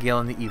nightingale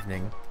in the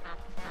evening.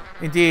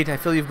 Indeed, I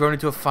feel you've grown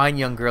into a fine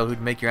young girl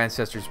who'd make your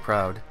ancestors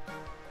proud.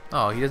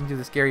 Oh, he doesn't do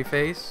the scary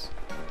face?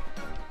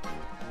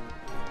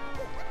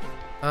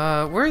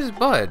 Where's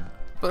Bud?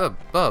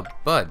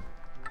 Bud.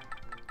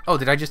 Oh,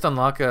 did I just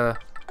unlock a...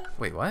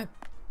 Wait, what?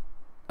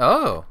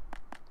 Oh!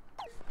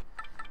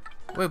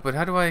 Wait, but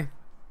how do I...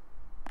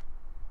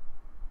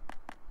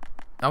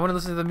 I want to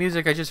listen to the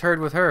music I just heard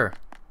with her.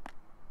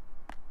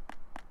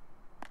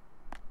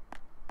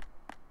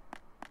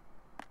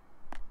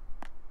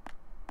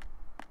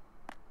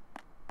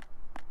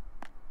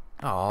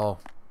 Oh.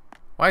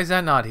 Why is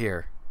that not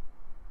here?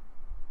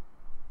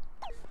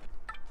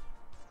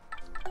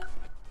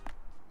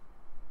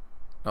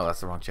 Oh,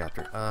 that's the wrong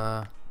chapter.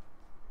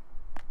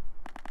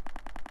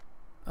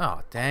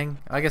 Oh, dang.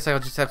 I guess I'll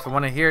just have to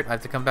want to hear it. I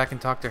have to come back and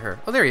talk to her.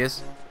 Oh, there he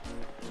is.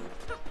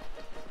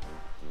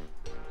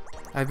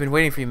 I've been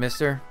waiting for you,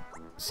 mister.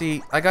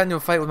 See, I got into a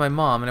fight with my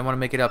mom and I want to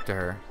make it up to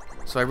her.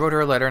 So I wrote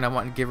her a letter and I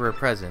want to give her a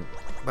present.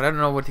 But I don't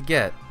know what to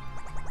get.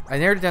 I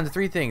narrowed it down to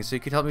 3 things, so you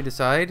could help me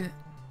decide.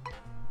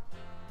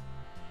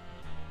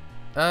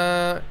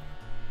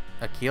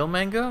 A keel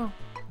mango?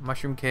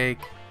 Mushroom cake?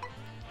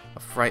 A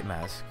fright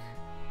mask?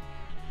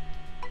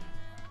 How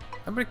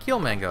about a keel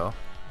mango?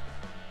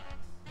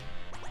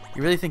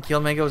 You really think keel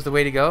mango is the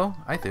way to go?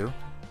 I do.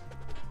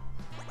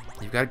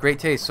 You've got great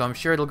taste, so I'm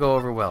sure it'll go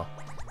over well.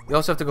 You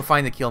also have to go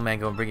find the keel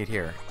mango and bring it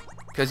here.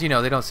 Because, you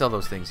know, they don't sell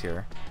those things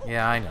here.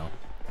 Yeah, I know.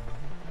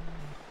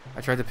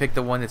 I tried to pick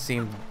the one that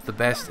seemed the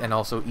best and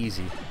also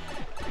easy.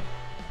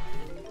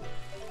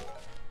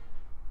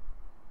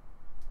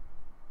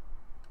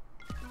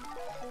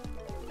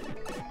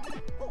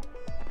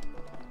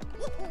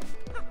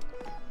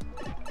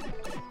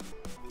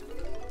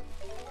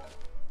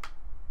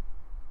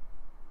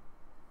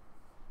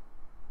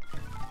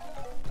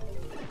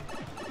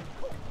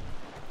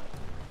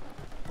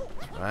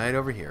 Right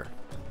over here.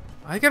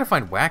 I gotta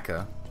find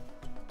Wacka.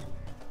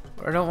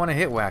 But I don't want to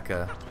hit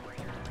Wacka.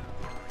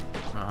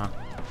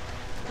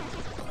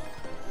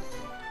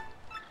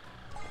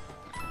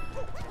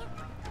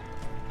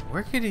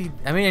 Where could he...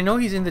 I mean, I know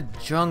he's in the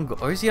jungle.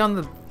 Or is he on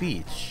the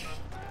beach?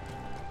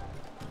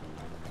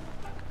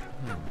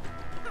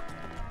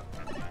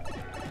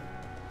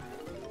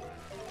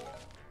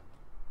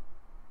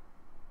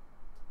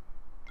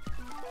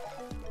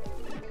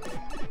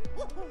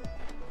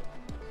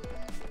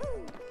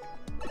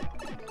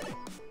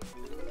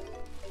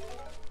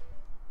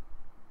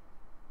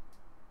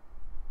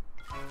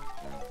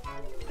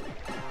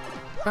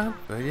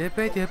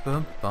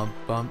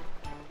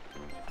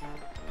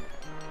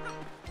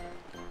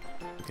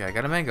 Okay, I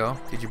got a mango.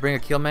 Did you bring a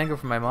keel mango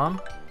from my mom?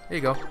 There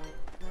you go.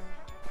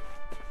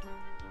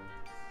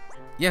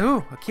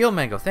 Yahoo! A keel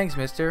mango. Thanks,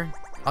 mister.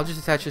 I'll just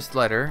attach this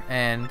letter,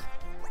 and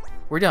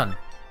we're done.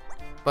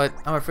 But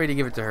I'm afraid to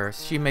give it to her.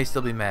 She may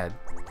still be mad.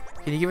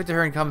 Can you give it to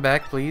her and come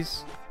back,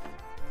 please?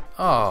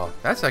 Oh,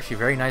 that's actually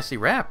very nicely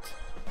wrapped.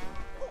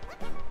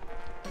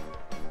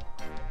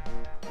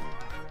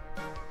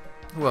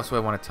 Who else do I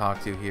want to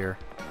talk to here?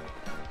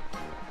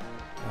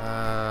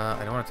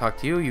 I don't want to talk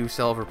to you. You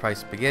sell overpriced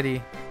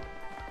spaghetti.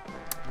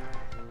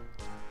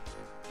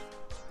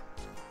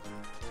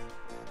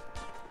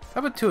 How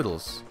about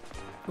Toodles?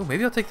 Ooh,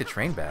 maybe I'll take the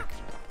train back.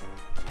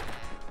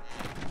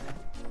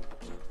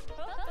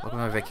 Welcome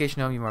to my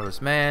vacation home, you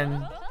marvelous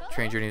man.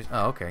 Train journeys.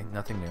 Oh, okay.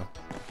 Nothing new.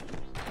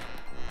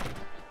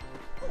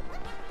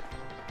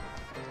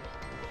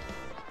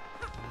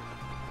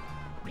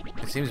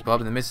 It seems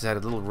Bob and the missus had a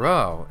little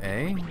row,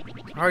 eh?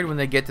 Hard when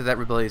they get to that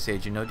rebellious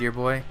age, you know, dear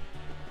boy.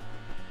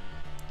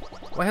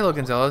 Why, hello,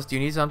 Gonzalez. Do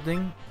you need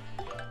something?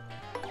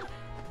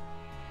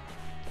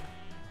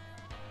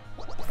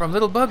 From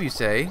little Bub, you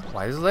say?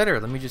 Why this letter?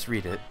 Let me just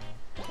read it.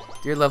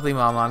 Dear lovely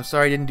Mama, I'm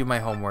sorry I didn't do my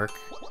homework.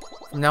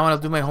 From now on, I'll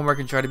do my homework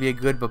and try to be a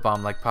good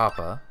Babam like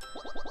Papa.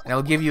 And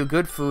I'll give you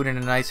good food and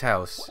a nice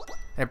house.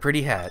 And a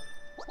pretty hat.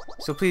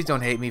 So please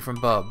don't hate me from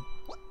Bub.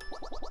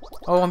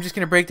 Oh, I'm just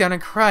gonna break down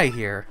and cry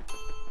here.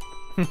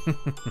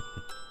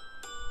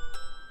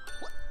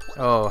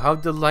 Oh, how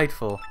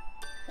delightful.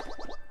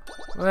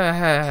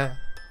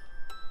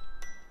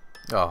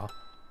 Oh.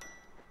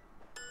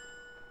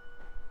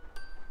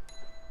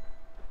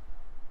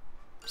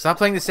 Stop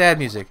playing the sad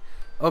music.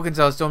 Oh,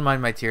 Gonzalez, don't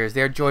mind my tears.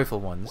 They are joyful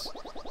ones.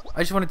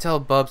 I just want to tell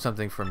Bub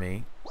something for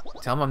me.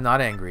 Tell him I'm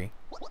not angry.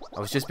 I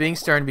was just being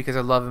stern because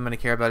I love him and I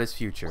care about his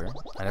future.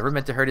 I never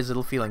meant to hurt his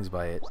little feelings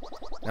by it.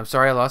 And I'm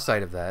sorry I lost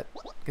sight of that.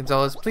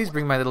 Gonzalez, please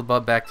bring my little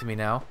Bub back to me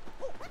now.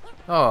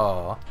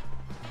 Oh.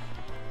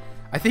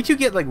 I think you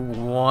get like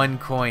 1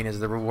 coin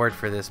as the reward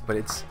for this, but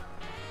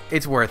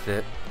it's worth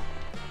it.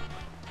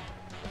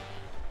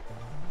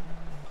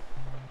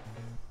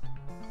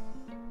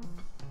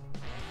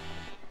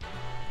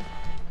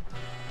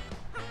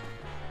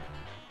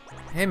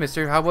 Hey,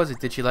 mister, how was it?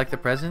 Did she like the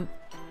present?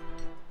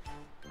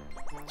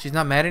 She's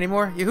not mad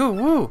anymore? Yoo-hoo,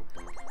 woo!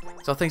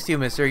 It's all thanks to you,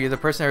 mister. You're the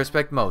person I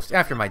respect most,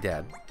 after my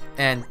dad.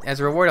 And as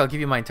a reward, I'll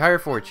give you my entire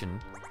fortune.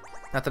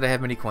 Not that I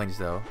have many coins,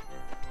 though.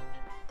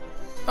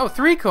 Oh,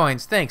 3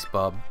 coins! Thanks,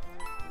 Bub.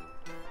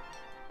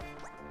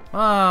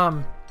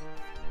 Oh,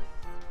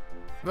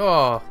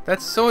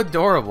 that's so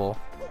adorable.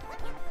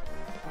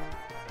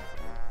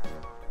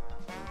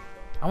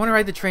 I want to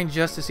ride the train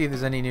just to see if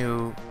there's any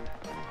new...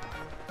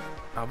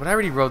 Oh, but I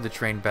already rode the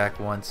train back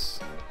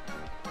once.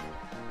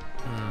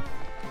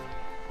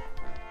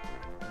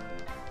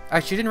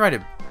 Actually, I didn't ride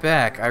it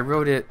back. I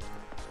rode it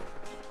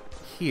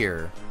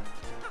here.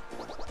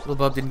 Little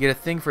Bub didn't get a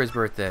thing for his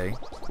birthday.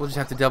 We'll just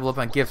have to double up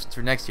on gifts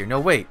for next year. No,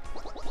 wait.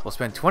 We'll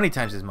spend 20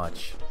 times as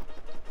much.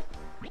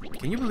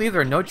 Can you believe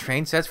there are no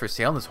train sets for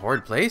sale in this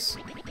horrid place?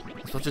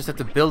 As So I'll just have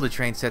to build a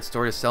train set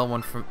store to sell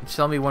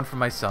me one for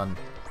my son.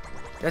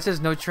 That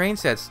says no train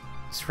set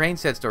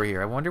store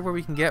here. I wonder where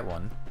we can get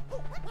one.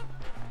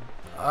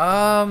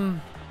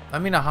 I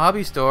mean a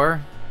hobby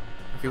store.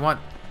 If you want,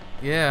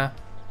 yeah.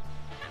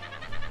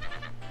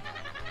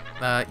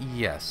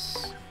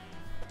 Yes.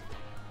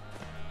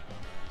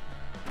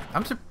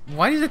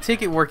 Why does the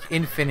ticket work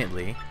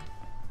infinitely?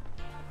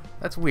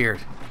 That's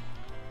weird.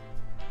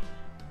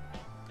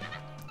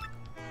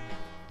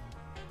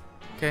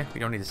 Okay, we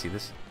don't need to see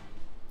this.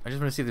 I just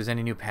want to see if there's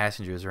any new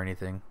passengers or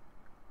anything.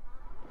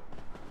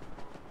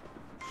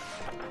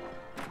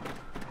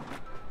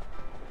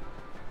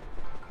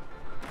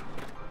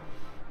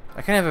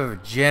 I kind of have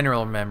a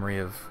general memory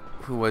of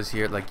who was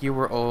here. Like, you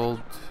were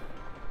old.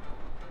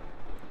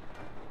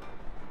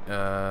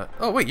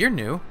 Oh, wait, you're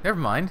new. Never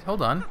mind.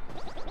 Hold on.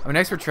 I'm an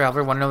expert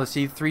traveler. Want to know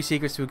the 3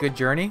 secrets to a good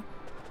journey?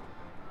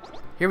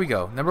 Here we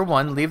go. Number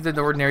 1, leave the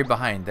ordinary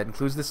behind. That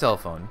includes the cell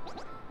phone.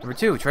 Number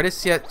 2, try to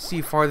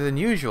see farther than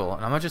usual.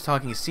 And I'm not just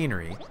talking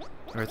scenery.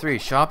 Number 3,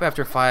 shop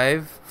after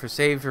 5 for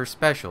save or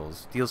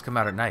specials. Deals come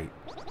out at night.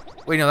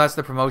 Wait, no, that's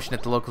the promotion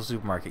at the local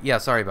supermarket. Yeah,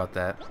 sorry about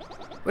that.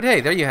 But hey,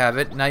 there you have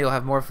it. Now you'll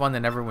have more fun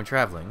than ever when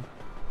traveling.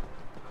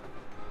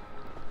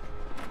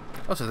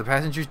 Oh, so the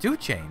passengers do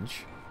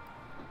change.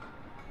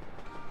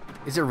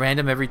 Is it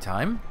random every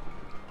time?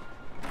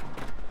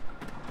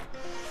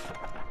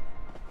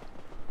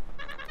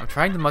 I'm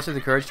trying to muster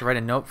the courage to write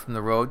a note from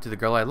the road to the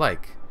girl I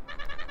like.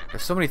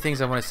 There's so many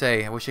things I want to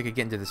say. I wish I could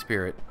get into the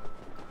spirit.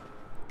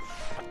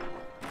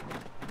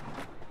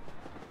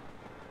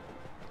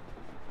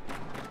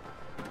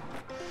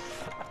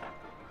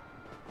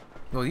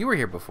 Well, you were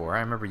here before. I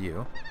remember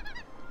you.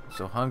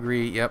 So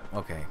hungry. Yep.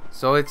 Okay.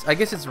 So I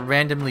guess it's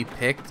randomly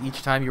picked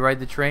each time you ride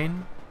the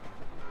train.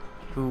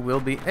 Who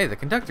will be... Hey, the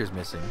conductor's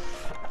missing.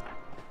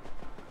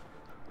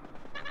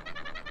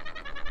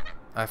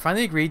 I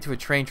finally agreed to a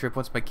train trip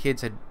once my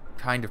kids had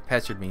kind of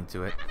pestered me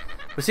into it.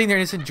 But seeing their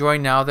innocent joy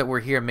now that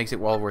we're here makes it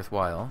well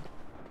worthwhile.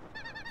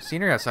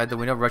 Scenery outside the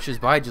window rushes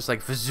by just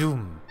like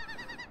Fazoom.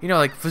 You know,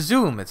 like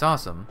Fazoom. It's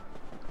awesome.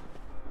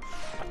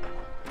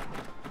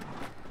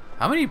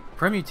 How many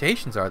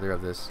permutations are there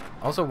of this?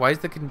 Also, why is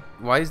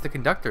the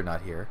conductor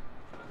not here?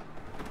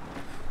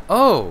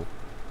 Oh!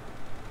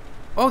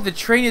 Oh, the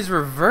train is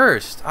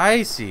reversed.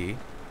 I see.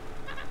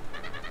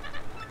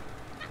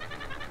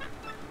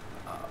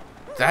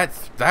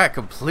 That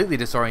completely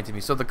disoriented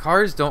me. So the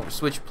cars don't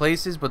switch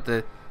places, but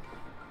the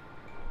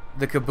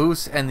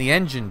caboose and the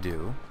engine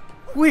do.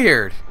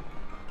 Weird.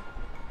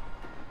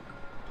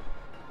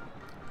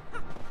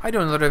 I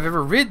don't know that I've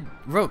ever rode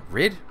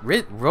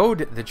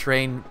the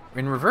train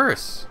in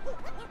reverse.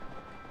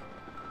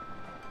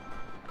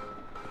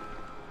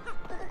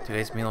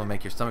 Today's meal will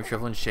make your stomach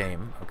shrivel in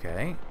shame.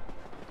 Okay.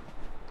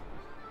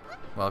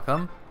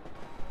 Welcome.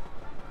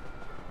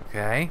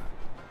 Okay.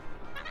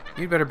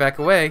 You'd better back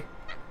away.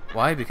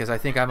 Why? Because I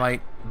think I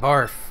might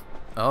barf.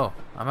 Oh,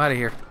 I'm out of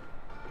here.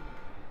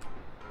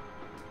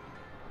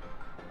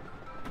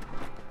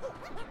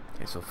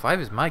 Okay, so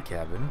 5 is my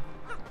cabin.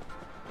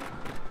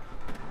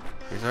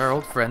 Here's our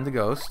old friend, the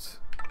ghost.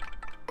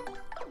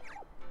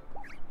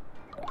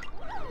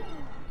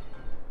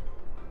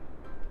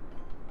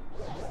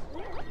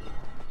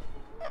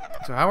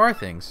 So how are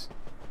things?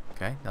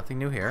 Okay, nothing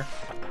new here.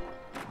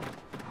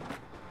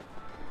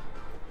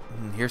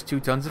 Here's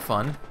 2 tons of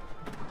fun.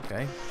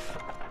 Okay.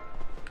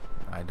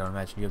 I don't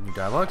imagine you have new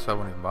dialogue, so I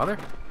won't even bother.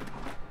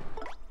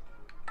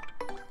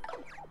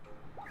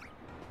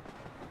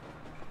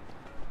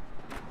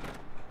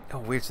 Oh,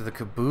 weird. So the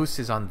caboose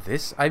is on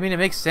this? I mean, it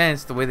makes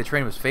sense the way the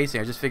train was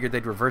facing. I just figured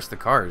they'd reverse the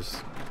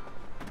cars.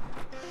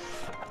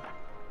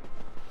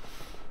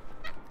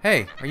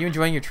 Hey, are you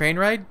enjoying your train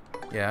ride?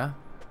 Yeah.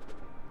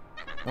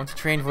 Once a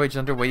train voyage is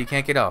underway, you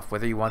can't get off,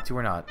 whether you want to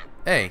or not.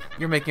 Hey,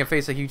 you're making a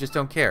face like you just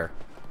don't care.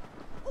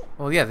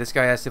 Well, yeah, this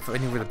guy asked if I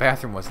knew where the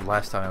bathroom was the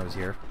last time I was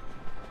here.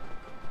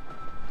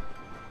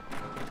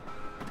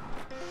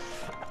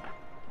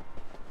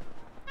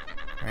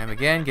 Here I am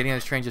again, getting on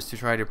this train just to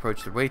try to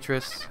approach the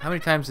waitress. How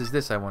many times is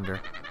this, I wonder?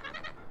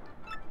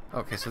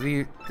 Okay, so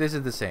this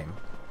is the same.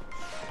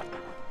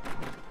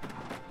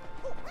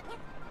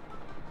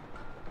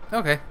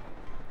 Okay.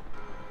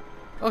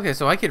 Okay,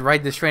 so I could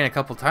ride this train a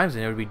couple times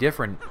and it would be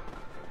different.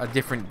 A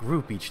different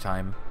group each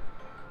time.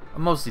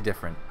 Mostly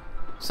different.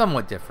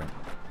 Somewhat different.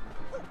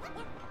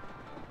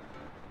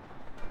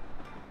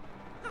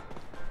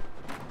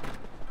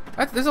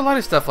 There's a lot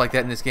of stuff like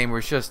that in this game where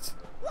it's just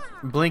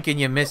blink and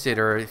you miss it,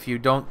 or if you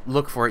don't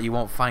look for it, you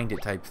won't find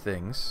it type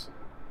things.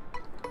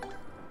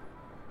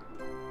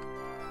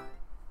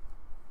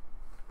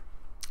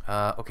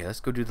 Okay, let's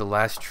go do the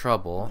last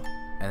trouble,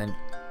 and then...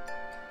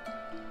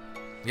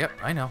 Yep,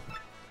 I know.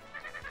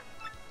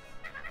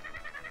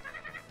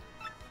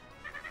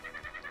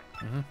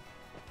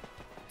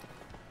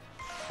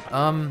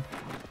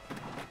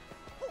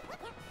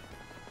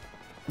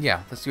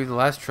 Yeah, let's do the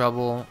last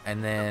trouble,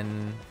 and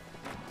then...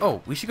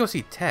 Oh, we should go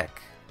see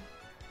Tech.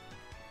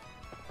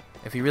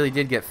 If he really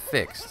did get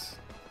fixed.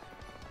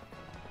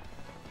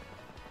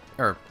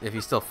 Or if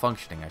he's still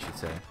functioning, I should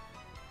say.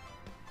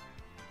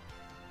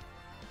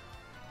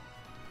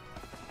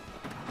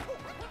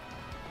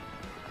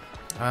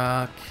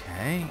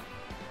 Okay.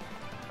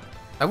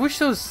 I wish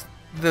those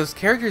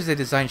characters they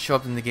designed show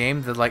up in the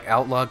game. The like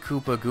Outlaw,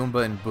 Koopa,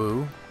 Goomba, and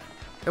Boo.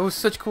 It was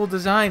such cool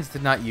designs to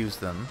not use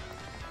them.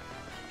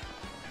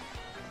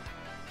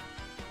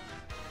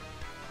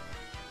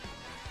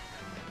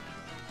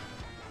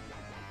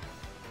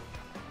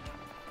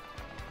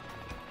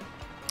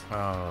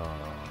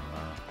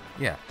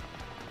 Yeah.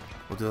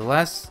 We'll do the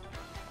last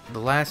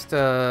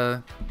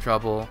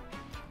trouble.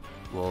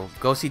 We'll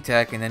go see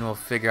Tech, and then we'll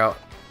figure out.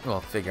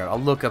 I'll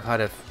look up how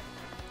to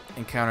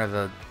encounter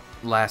the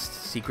last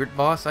secret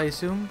boss, I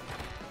assume.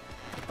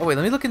 Oh wait,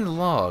 let me look in the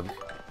log.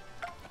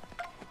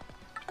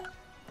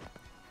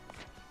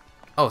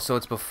 Oh, so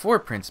it's before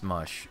Prince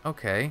Mush.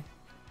 Okay.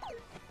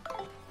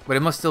 But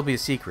it must still be a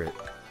secret.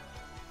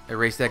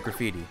 Erase that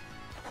graffiti.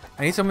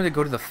 I need someone to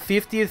go to the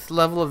 50th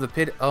level of the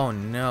pit. Oh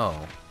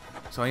no.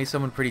 So I need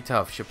someone pretty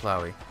tough,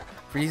 Shiplawi.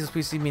 For Jesus,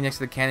 please see me next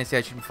to the cannon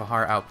statue in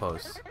Fahar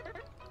Outpost.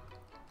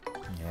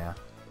 Yeah.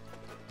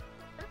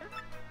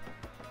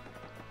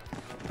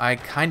 I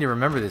kind of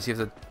remember this. You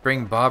have to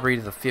bring Bobbery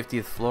to the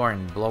 50th floor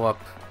and blow up.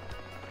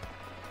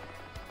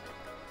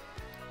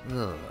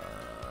 Ugh.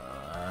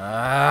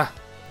 I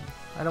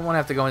don't want to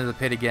have to go into the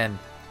pit again.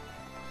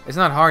 It's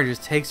not hard, it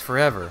just takes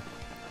forever.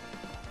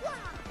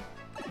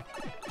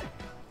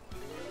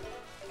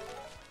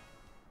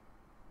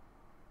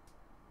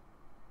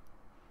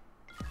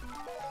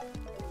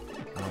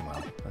 Oh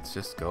well, let's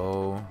just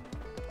go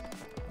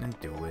and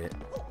do it.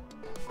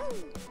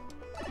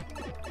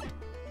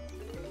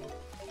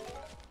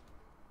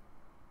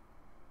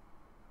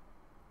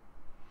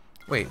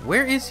 Wait,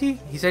 where is he?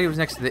 He said he was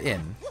next to the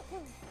inn.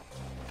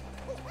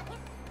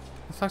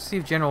 Let's talk to see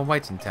if General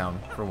White's in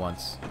town for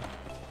once.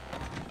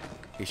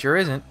 He sure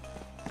isn't.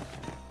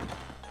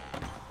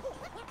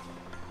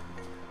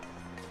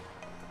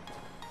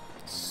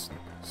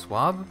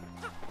 Swab?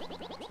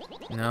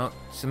 No.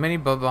 So many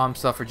bombs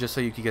suffer just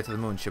so you could get to the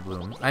moon,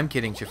 Shabloom. I'm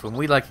kidding, Shifoom.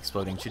 We like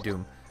exploding,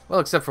 Shadoom.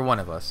 Well, except for one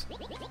of us.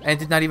 And it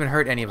did not even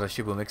hurt any of us,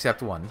 Shaboom,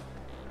 except one.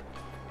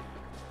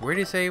 Where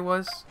did he say he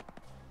was?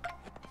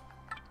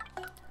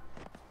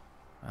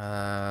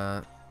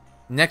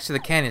 Next to the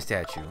cannon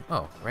statue.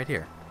 Oh, right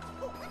here.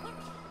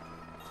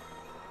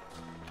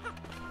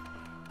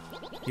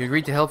 You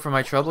agreed to help for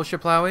my trouble,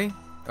 Shiplawi?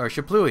 Or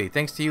Shiplui,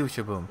 thanks to you,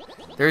 Shaboom.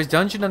 There is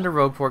dungeon under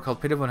Rogueport called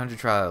Pit of 100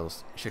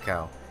 Trials,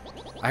 Shikao.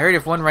 I heard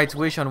if one writes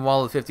wish on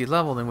wall of 50th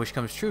level, then wish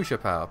comes true,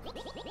 Shapao.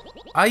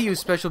 I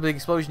used special big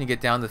explosion to get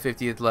down to the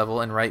 50th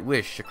level and write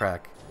wish,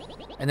 Shakrak.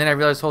 And then I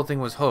realized the whole thing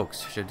was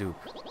hoax, Shadoop.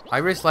 I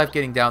risked life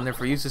getting down there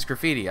for useless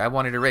graffiti. I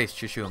wanted erased,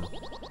 Shishum.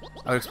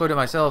 I would explode it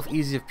myself,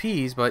 easy of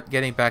peas, but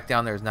getting back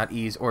down there is not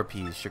ease or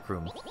peas,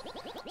 Shakroom.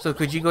 So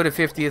could you go to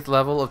 50th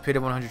level of Pit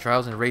of 100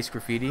 Trials and erase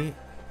graffiti,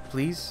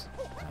 please?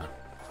 No.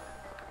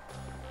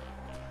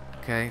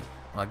 Okay,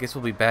 well I guess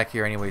we'll be back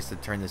here anyways to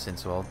turn this in,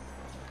 so I'll...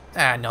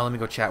 Ah, no, let me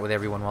go chat with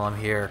everyone while I'm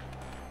here.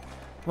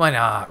 Why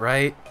not,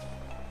 right?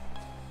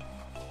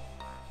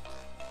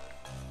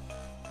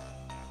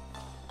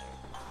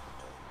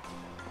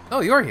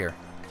 Oh, you're here.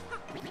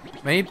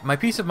 My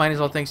peace of mind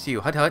is all thanks to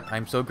you. Hut hut,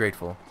 I'm so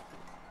grateful.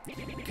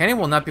 Cannon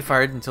will not be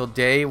fired until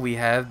day we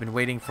have been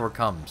waiting for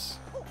comes.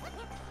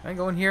 Can I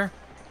go in here?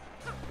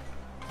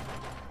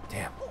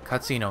 Damn,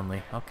 cutscene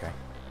only. Okay.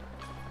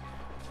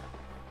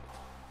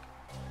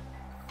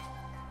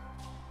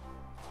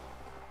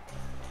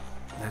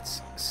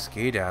 Let's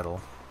skedaddle.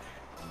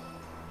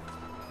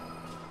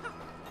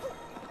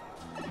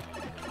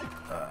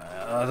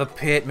 The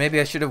pit. Maybe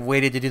I should have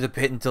waited to do the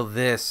pit until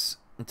this.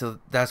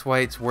 That's why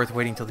it's worth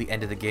waiting till the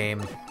end of the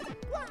game.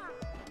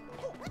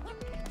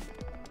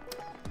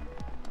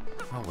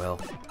 Oh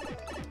well.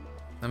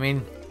 I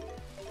mean,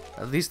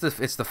 at least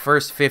it's the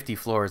first 50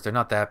 floors. They're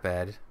not that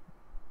bad.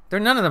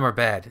 None of them are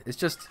bad. It's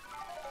just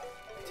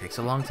it takes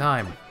a long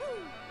time.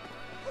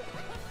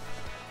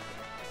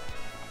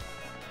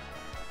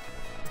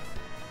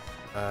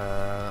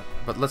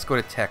 But let's go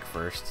to Tech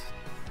first.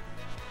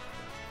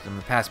 I'm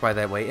gonna pass by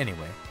that way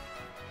anyway.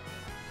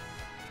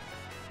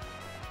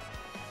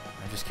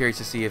 I'm just curious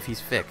to see if he's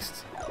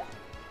fixed.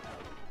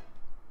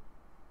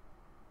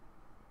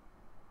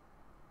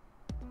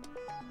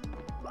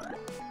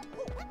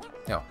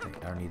 Oh, I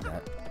don't need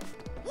that.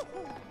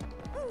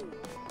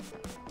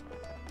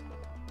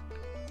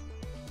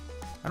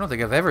 I don't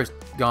think I've ever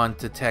gone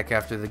to Tech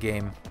after the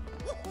game.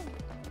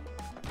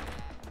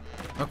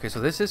 Okay,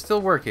 so this is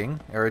still working,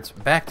 or it's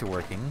back to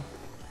working.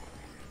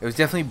 It was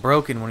definitely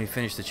broken when we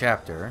finished the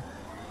chapter.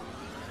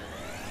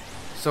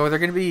 So are there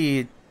gonna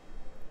be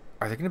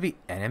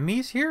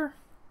enemies here?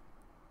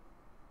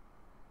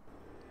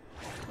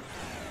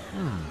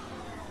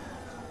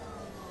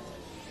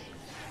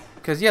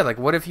 Because yeah, like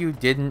what if you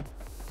didn't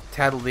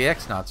tattle the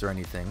X-Nauts or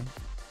anything?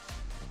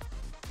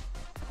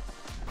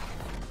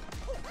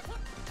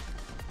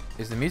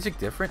 Is the music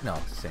different? No,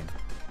 it's the same.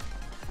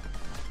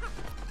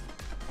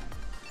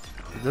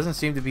 It doesn't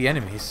seem to be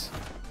enemies.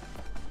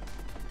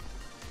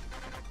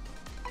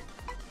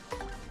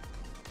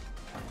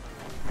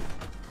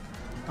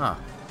 Huh.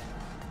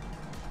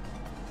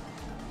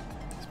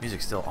 This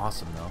music's still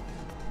awesome, though.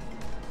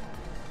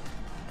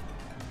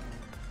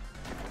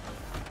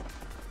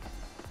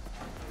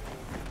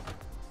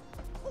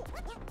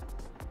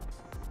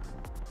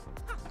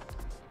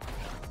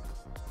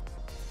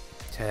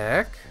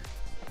 Tech?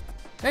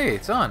 Hey,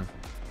 it's on.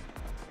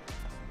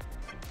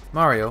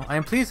 Mario, I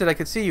am pleased that I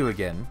could see you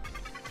again.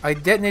 I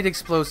detonated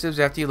explosives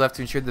after you left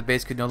to ensure the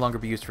base could no longer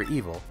be used for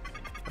evil.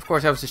 Of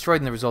course, I was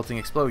destroyed in the resulting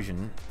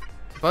explosion.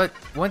 But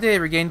one day I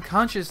regained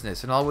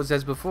consciousness and all was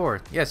as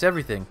before. Yes,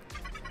 everything.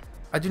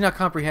 I do not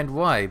comprehend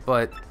why,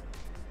 but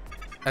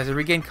as I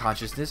regained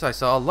consciousness, I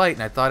saw a light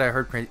and I thought I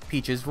heard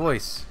Peach's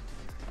voice.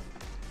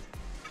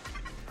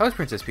 How is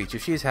Princess Peach?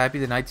 If she is happy,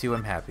 then I too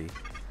am happy.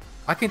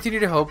 I continue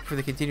to hope for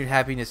the continued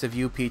happiness of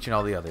you, Peach, and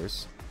all the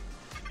others.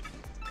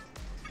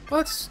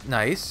 Well, that's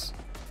nice.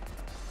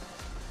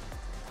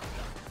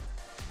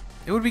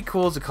 It would be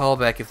cool as a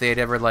callback if they had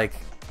ever, like,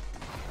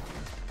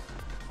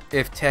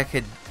 if tech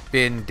had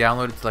been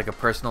downloaded to, like, a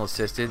personal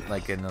assistant,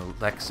 like an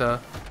Alexa.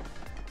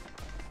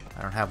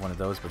 I don't have one of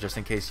those, but just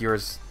in case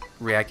yours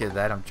reacted to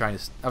that,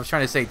 I was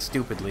trying to say it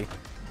stupidly.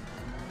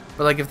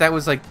 But, like, if that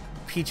was, like,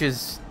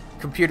 Peach's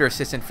computer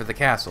assistant for the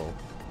castle,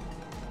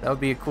 that would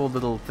be a cool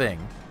little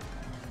thing.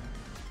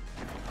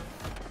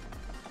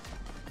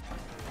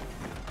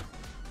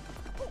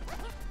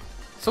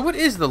 So what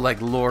is the,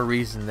 like, lore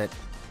reason that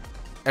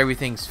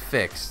everything's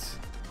fixed?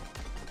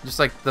 Just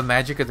like the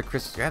magic of the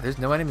crystal... Yeah, there's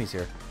no enemies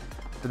here.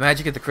 The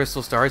magic of the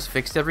crystal stars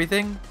fixed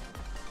everything?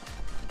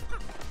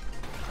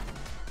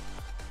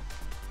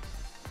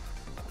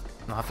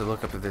 I'll have to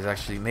look up if there's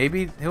actually...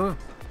 Maybe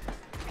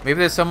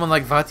there's someone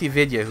like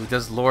VatiVidya who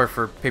does lore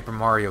for Paper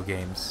Mario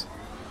games.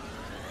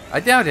 I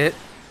doubt it.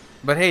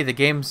 But hey, the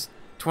game's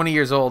 20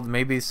 years old.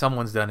 Maybe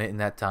someone's done it in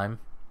that time.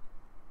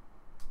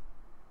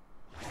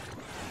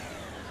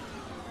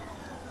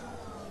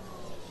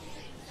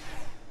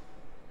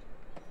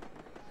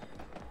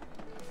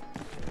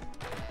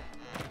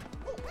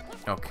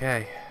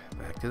 Okay,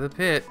 back to the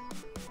pit.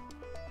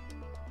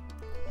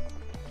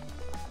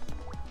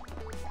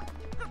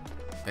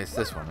 It's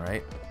this one,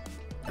 right?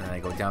 And then I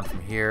go down from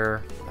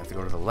here. I have to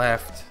go to the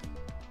left.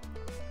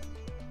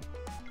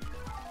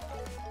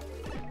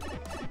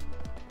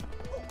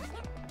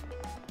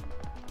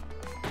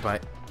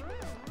 Goodbye.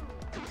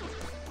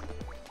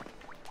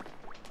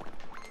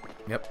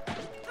 Yep.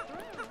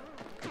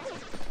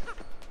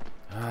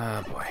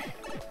 Ah, boy.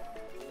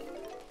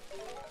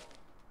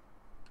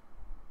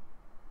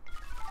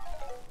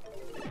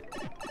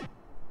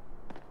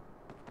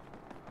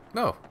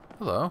 Oh,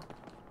 hello.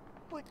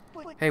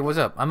 Hey, what's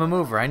up? I'm a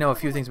mover. I know a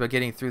few things about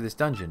getting through this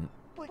dungeon.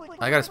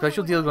 I got a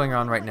special deal going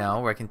on right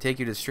now where I can take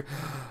you to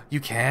You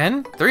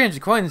can?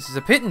 300 coins is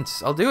a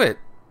pittance. I'll do it.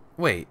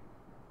 Wait.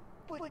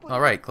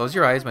 Alright, close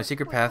your eyes. My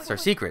secret paths are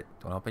secret.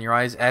 Don't open your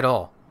eyes at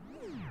all.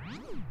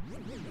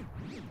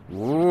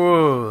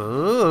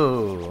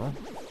 Whoa.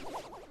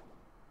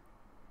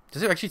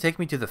 Does it actually take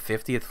me to the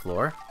 50th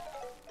floor?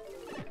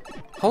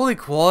 Holy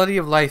quality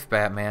of life,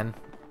 Batman.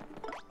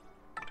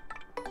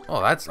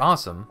 Oh, that's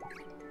awesome.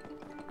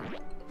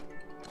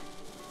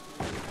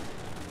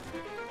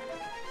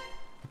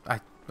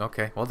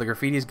 Okay, well, the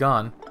graffiti's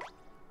gone.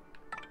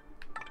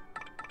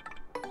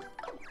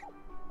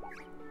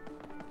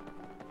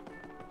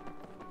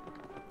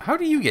 How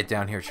do you get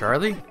down here,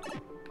 Charlie?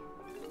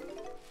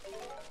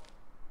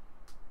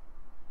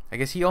 I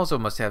guess he also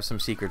must have some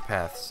secret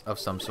paths of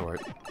some sort.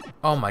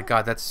 Oh my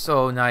god, that's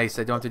so nice.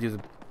 I don't have to do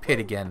the pit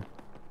again.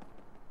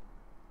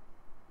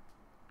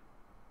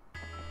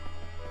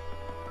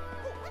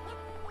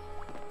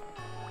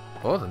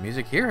 Oh, the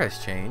music here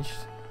has changed.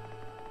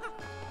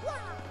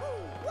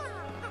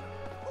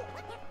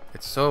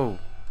 It's so,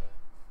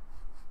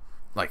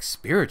 like,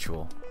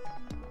 spiritual.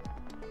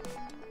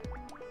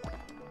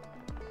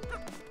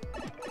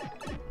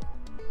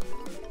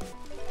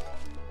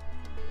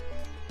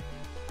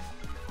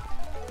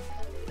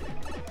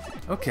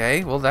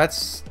 Okay, well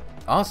that's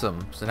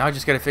awesome. So now I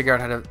just gotta figure out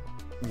how to...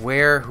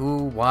 Where,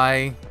 who,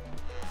 why...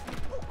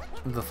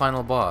 The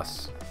final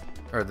boss.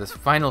 Or this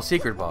final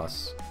secret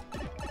boss.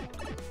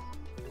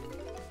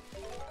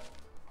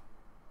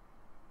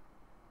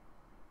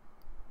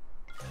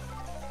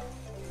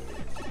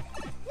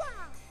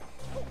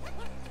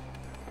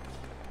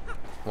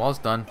 Wall's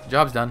done.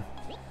 Job's done.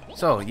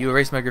 So, you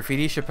erased my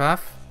graffiti, Shapaf?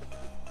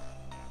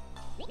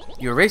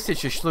 You erased it,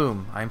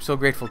 Shishloom. I am so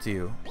grateful to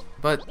you.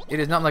 But it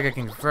is not like I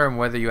can confirm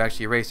whether you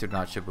actually erased it or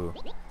not, Shabu.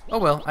 Oh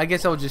well, I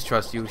guess I'll just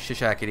trust you,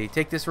 Shishakity.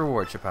 Take this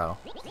reward, Shapao.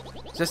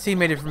 Justine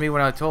made it for me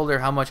when I told her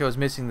how much I was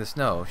missing the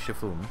snow,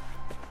 Shafum.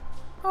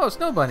 Oh,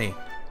 Snow Bunny!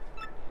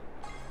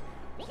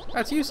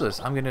 That's useless.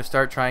 I'm going to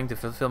start trying to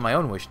fulfill my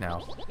own wish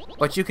now.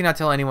 But you cannot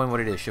tell anyone what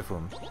it is,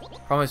 Shafum.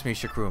 Promise me,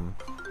 Shakroom.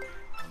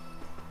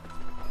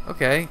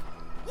 Okay.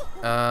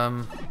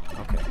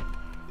 Okay.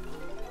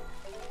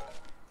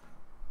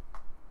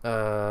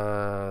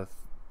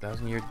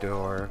 1,000-year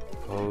door,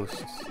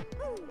 post,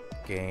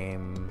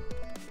 game,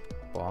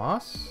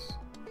 boss?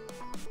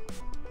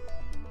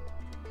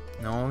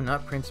 No,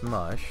 not Prince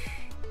Mush.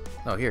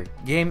 No, here.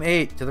 Game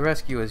 8, to the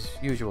rescue as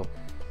usual.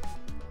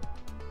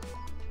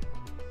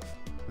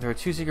 There are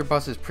 2 secret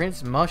bosses,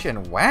 Prince Mush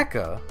and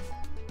Wacka.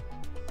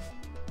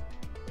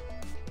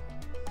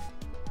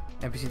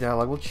 NPC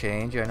dialogue will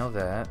change, I know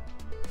that.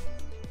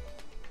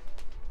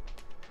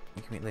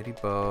 You can Meet Lady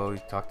Bo,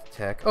 talk to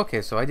Tech.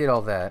 Okay, so I did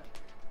all that.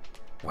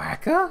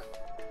 Wacka?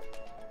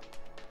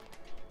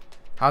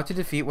 How to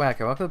defeat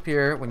Wacka. Wacka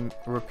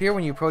will appear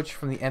when you approach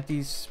from the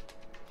empty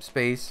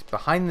space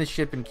behind the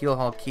ship in Keel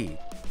Hall Key.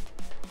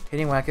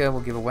 Hitting Wacka will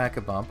give a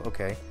Wacka bump.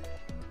 Okay.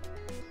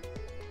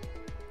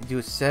 You do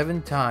it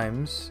 7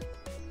 times.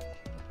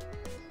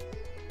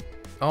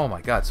 Oh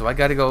my god, so I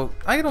gotta go...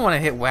 I don't want to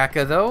hit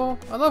Wacka, though.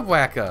 I love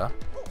Wacka.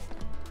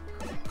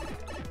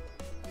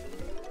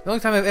 The only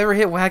time I've ever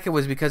hit Wacka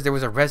was because there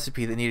was a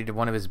recipe that needed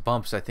one of his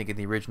bumps, I think, in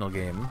the original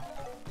game.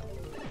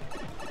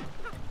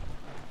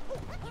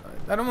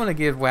 I don't want to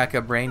give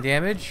Wacka brain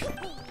damage.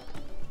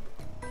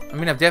 I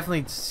mean, I've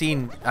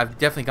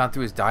definitely gone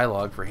through his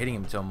dialogue for hitting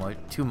him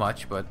too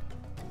much, but...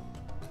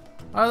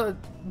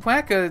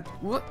 Wacka...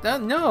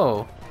 What?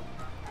 No!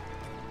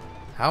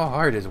 How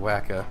hard is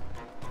Wacka?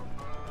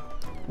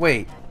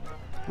 Wait.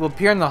 Will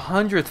appear on the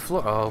 100th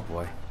floor... Oh,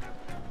 boy.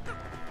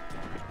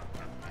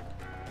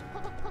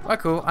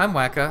 Waku, I'm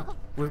Wacka.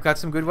 We've got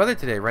some good weather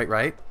today,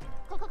 right?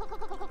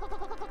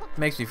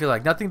 Makes me feel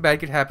like nothing bad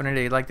could happen on a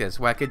day like this.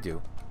 Wacka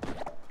do.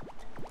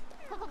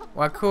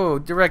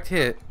 Waku, direct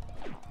hit.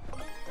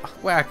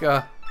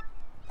 Wacka.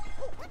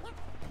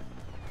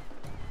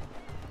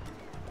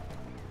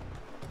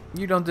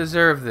 You don't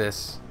deserve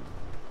this.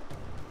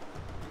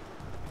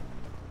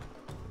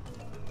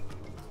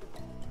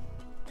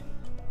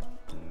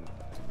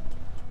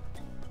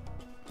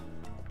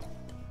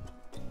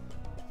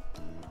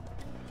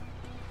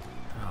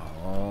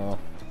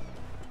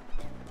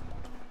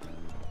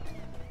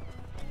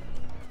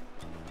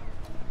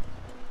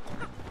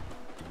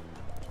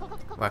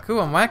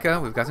 Waku, I'm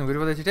Wacka. We've got some good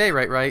weather today,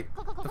 right?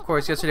 Of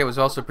course, yesterday was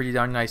also pretty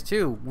darn nice,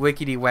 too.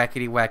 Wickety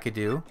wackety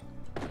wackadoo.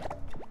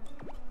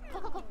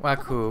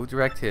 Waku,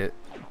 direct hit.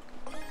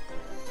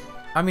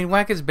 I mean,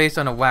 Wacka's based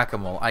on a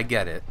whack-a-mole. I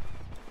get it.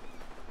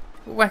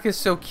 But Wacka's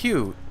so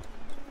cute.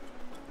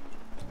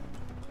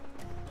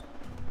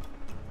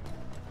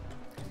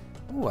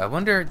 Ooh, I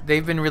wonder...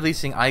 They've been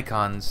releasing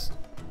icons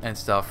and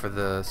stuff for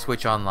the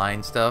Switch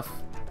Online stuff.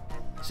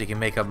 So you can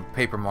make a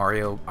Paper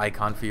Mario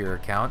icon for your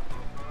account.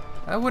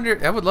 I wonder...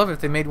 I would love it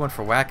if they made one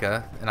for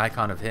Wacka. An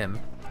icon of him.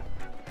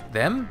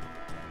 Them?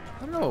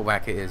 I don't know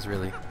what Wacka is,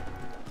 really.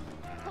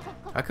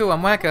 Waku,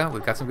 I'm Wacka.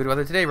 We've got some good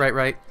weather today,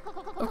 right?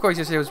 Of course,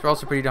 yesterday was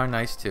also pretty darn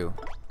nice, too.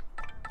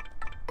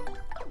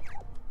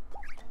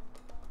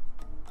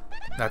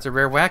 That's a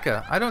rare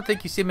Wacka. I don't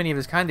think you see many of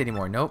his kind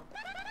anymore, nope.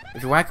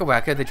 If you whack a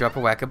Wacka, they drop a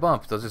Wacka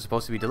bump. Those are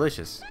supposed to be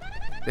delicious.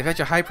 They fetch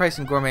a high price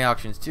in gourmet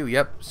auctions, too.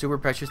 Yep, super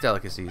precious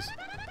delicacies.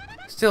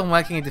 Still, I'm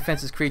whacking a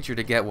defenseless creature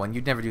to get one.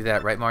 You'd never do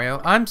that, right,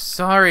 Mario? I'm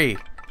sorry!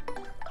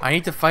 I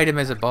need to fight him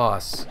as a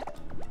boss.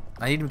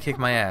 I need him to kick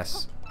my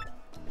ass.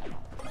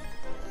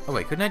 Oh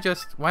wait, couldn't I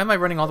just... Why am I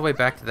running all the way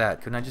back to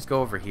that? Couldn't I just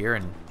go over here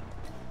and...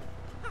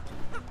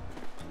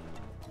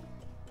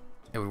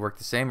 It would work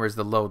the same, or is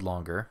the load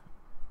longer?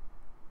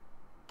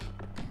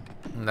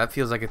 That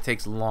feels like it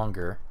takes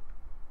longer.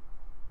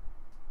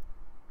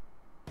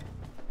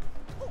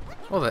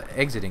 Well, the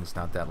exiting's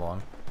not that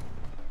long.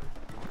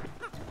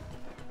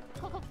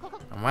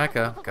 I'm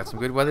Wacka. Got some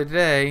good weather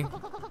today.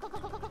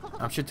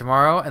 I'm sure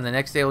tomorrow and the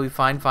next day will be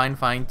fine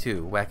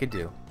too.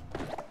 Wackadoo.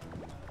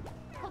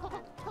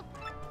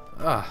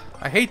 Ugh,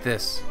 I hate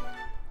this.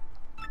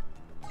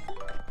 I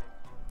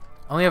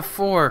only have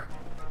 4.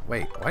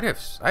 Wait, why do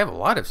I have a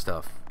lot of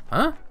stuff?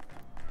 Huh?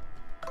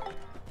 I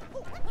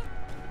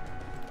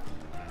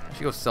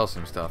should go sell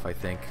some stuff, I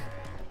think.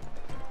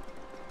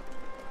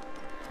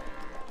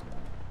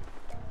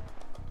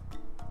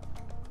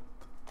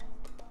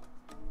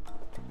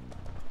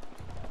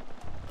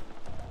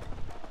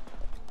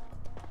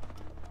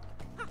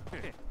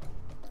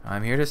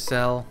 I'm here to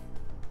sell.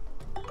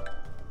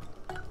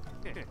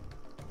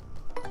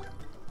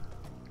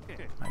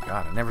 My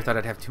god, I never thought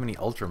I'd have too many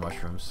ultra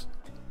mushrooms.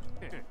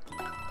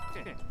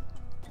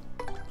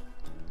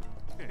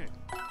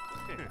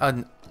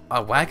 A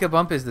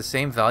Whack-a-Bump is the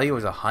same value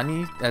as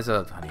as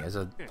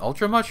a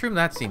ultra mushroom?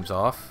 That seems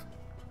off.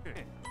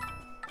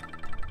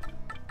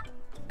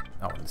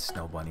 Oh, and the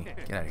snow bunny.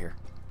 Get out of here.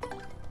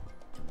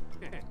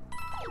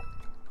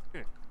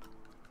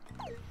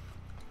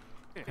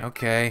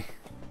 Okay.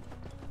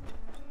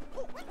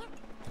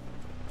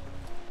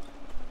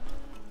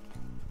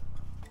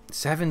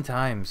 Seven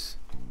times.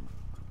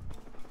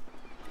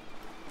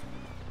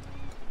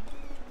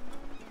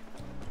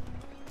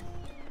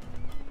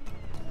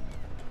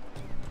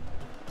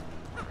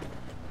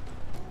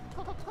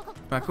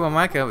 Waku and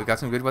Wacka, we got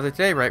some good weather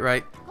today,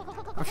 right?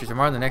 I'm sure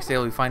tomorrow and the next day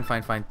will be fine.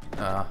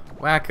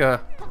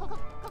 Wacka.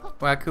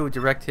 Waku,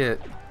 direct hit.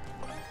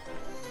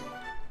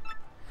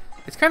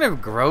 It's kind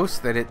of gross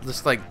that it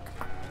just like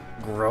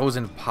grows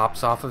and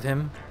pops off of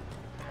him.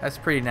 That's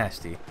pretty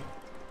nasty.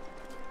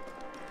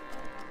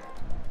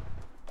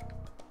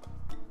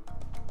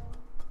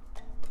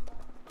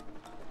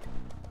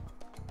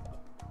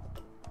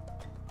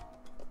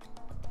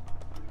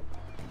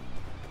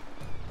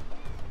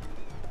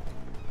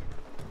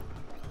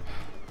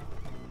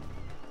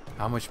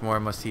 How much more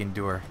must he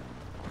endure?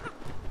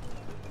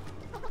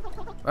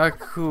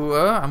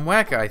 I'm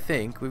Wacka, I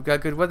think. We've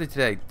got good weather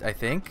today, I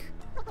think.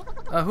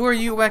 Who are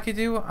you,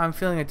 Wackadoo? I'm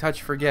feeling a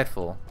touch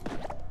forgetful.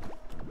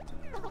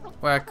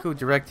 Wacku,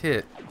 direct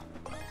hit.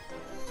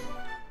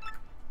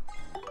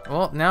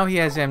 Well, now he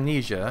has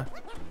amnesia.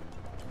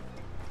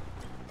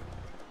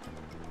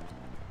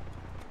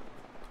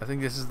 I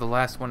think this is the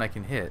last one I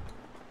can hit.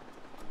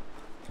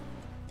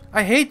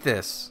 I hate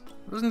this!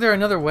 Wasn't there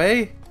another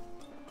way?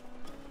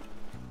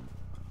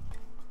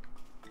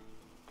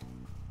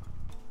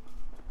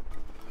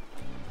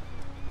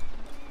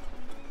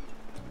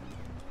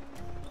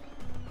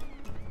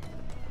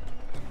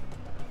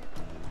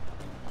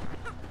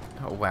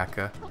 Oh,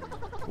 Wacka.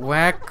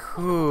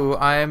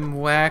 Wacku, I'm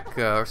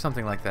Wacka, or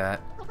something like that.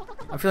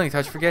 I'm feeling a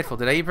touch forgetful.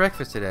 Did I eat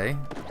breakfast today?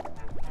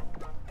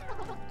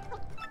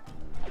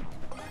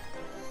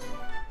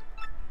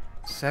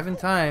 Seven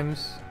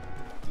times.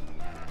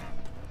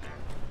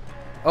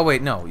 Oh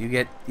wait, no. You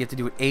have to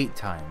do it 8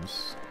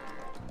 times.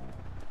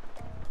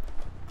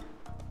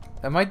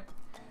 That might.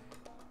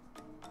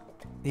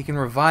 He can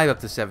revive up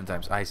to 7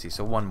 times. I see.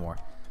 So one more.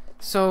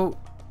 So,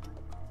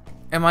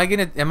 am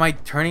I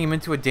turning him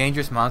into a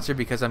dangerous monster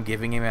because I'm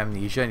giving him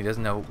amnesia and he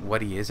doesn't know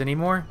what he is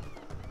anymore?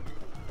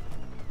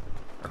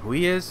 Or who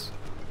he is?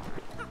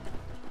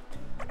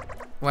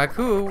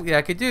 Whack-hoo,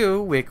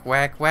 yakadoo, wick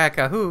whack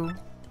whack-a-hoo.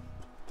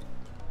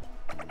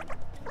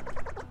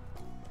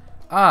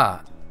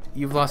 Ah,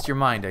 you've lost your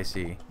mind, I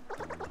see.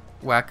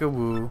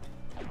 Whack-a-woo.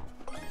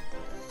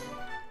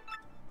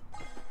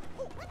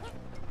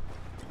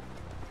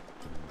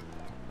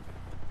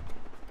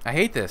 I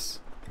hate this.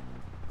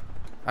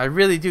 I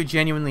really do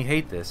genuinely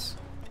hate this.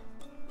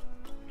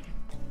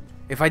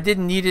 If I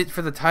didn't need it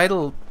for the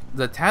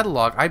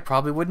catalog, I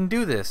probably wouldn't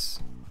do this.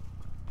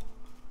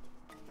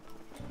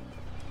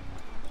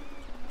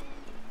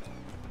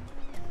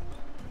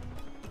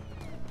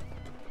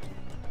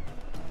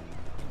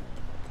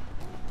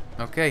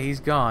 Okay, he's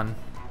gone.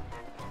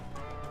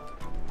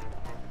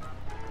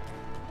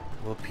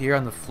 Will appear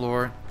on the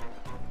floor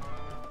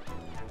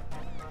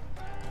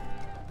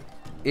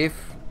if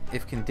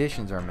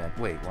conditions are met.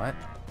 Wait, what?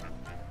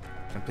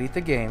 Complete the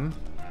game.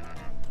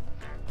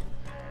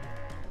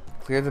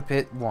 Clear the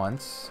pit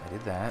once. I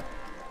did that.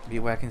 Beat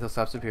Whack until it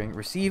stops appearing.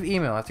 Receive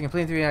email. After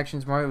completing 3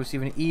 actions, Mario will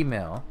receive an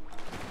email.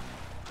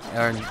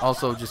 And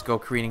also just go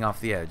careening off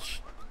the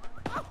edge.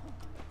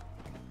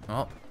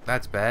 Well,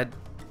 that's bad.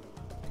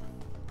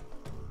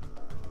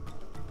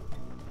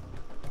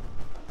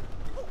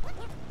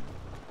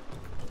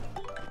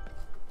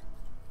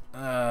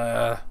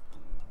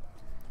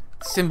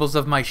 Symbols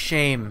of my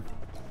shame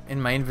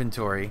in my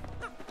inventory.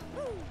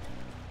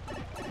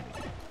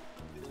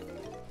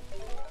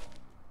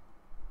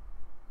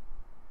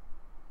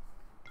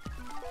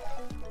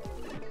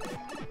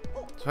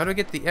 So how do I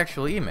get the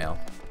actual email?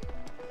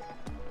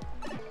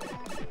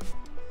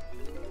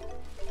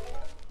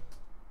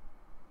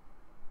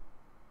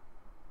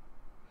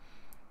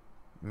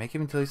 Make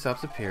him until he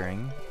stops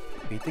appearing.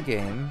 Beat the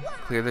game.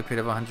 Clear the pit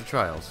of 100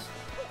 trials.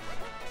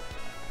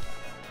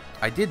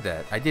 I did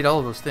that. I did all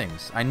of those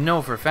things. I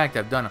know for a fact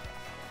I've done.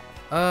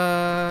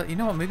 You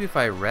know what? Maybe if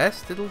I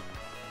rest, it'll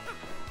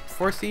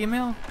force the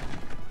email.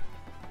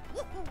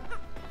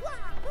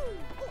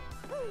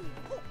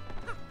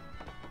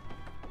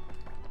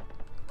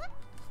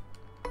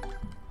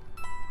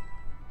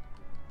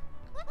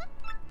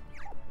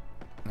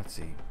 Let's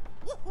see.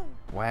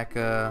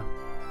 Wacka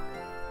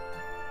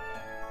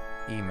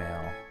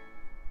email.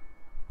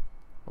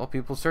 Well,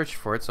 people searched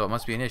for it, so it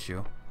must be an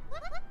issue.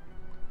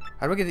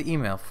 How do I get the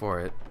email for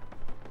it?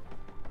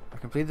 I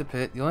completed the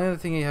pit. The only other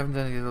thing you haven't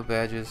done is get little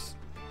badges.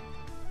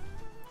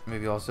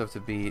 Maybe you also have to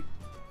beat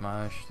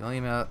Mosh. The only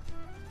email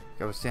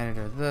I was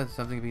standing there.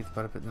 Something to beat the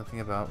butt, but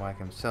nothing about Whack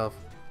himself.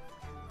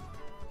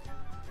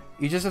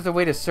 You just have to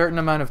wait a certain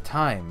amount of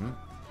time.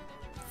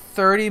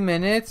 30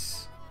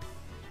 minutes?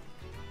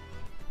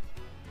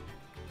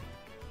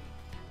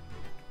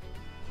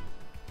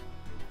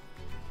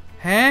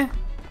 Huh?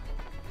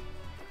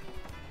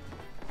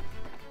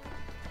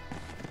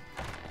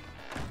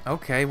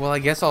 Okay, well I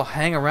guess I'll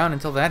hang around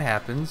until that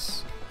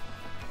happens.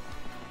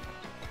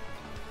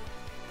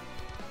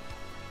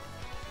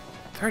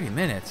 30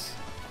 minutes?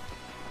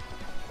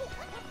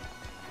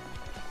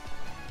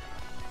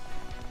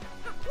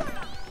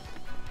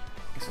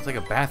 Guess I'll take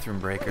a bathroom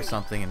break or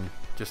something and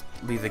just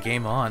leave the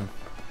game on.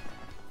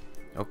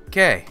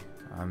 Okay,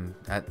 I'm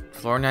at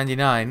floor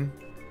 99,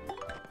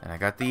 and I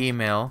got the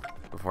email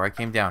before I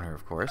came down here,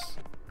 of course.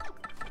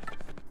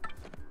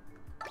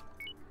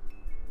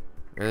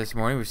 This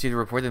morning, we received a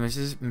report that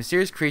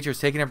mysterious creature has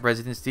taken up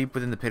residence deep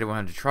within the pit of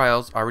 100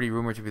 trials, already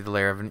rumored to be the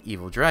lair of an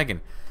evil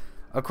dragon.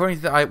 According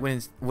to the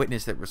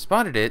eyewitness that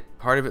responded it,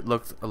 part of it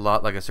looked a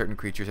lot like a certain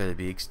creature said to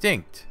be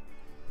extinct.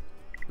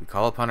 We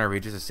call upon our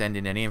readers to send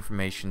in any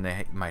information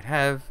they might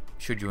have,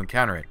 should you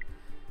encounter it.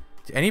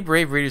 To any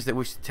brave readers that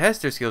wish to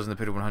test their skills in the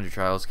pit of 100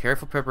 trials,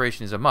 careful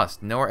preparation is a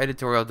must. No, our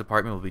editorial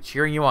department will be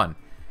cheering you on.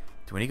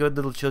 To any good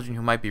little children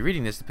who might be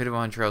reading this, the pit of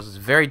 100 trials is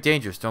very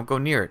dangerous. Don't go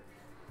near it.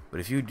 But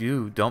if you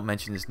do, don't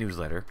mention this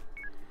newsletter.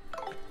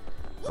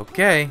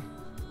 Okay.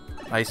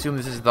 I assume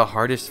this is the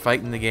hardest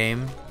fight in the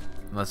game.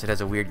 Unless it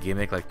has a weird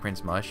gimmick like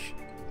Prince Mush.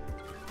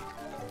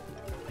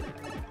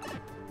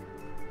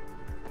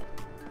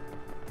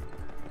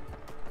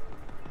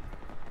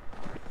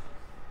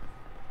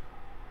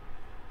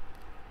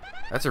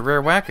 That's a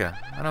rare Wacka.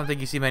 I don't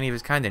think you see many of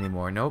his kind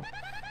anymore. Nope.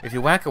 If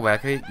you whack a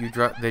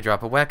Wacka, they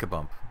drop a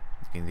Whack-a-Bump.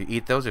 You can either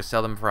eat those or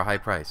sell them for a high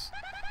price.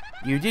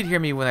 You did hear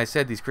me when I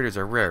said these critters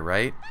are rare,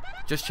 right?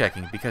 Just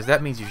checking, because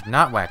that means you should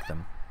not whack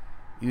them.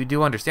 You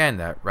do understand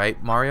that,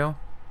 right, Mario?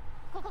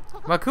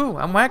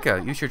 Waku, I'm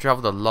Wacka. You sure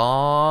traveled a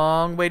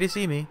long way to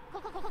see me.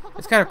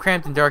 It's kind of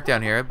cramped and dark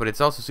down here, but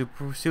it's also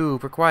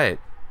super quiet.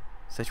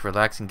 Such a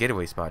relaxing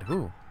getaway spot.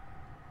 Who?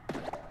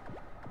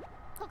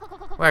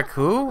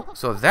 Waku?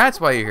 So that's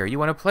why you're here. You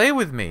want to play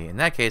with me. In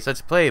that case,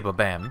 let's play,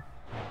 Babam.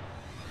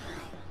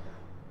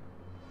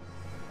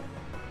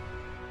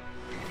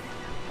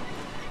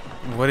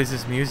 What is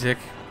this music?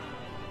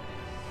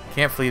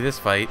 Can't flee this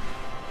fight.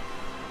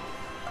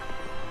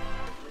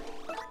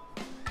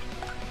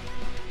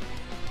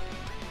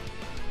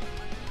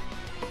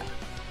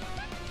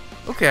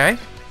 Okay.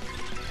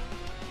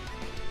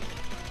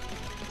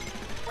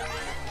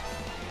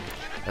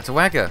 That's a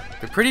Wacka.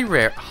 They're pretty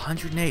rare.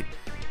 108.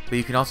 But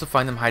you can also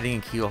find them hiding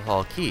in Keel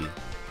Hall Key.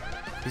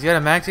 He's got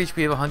a max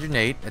HP of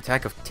 108,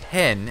 attack of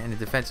 10, and a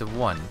defense of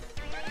 1.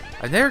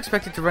 I've never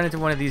expected to run into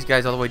one of these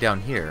guys all the way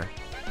down here.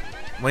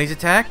 When he's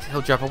attacked,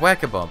 he'll drop a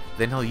Whack-a-Bump.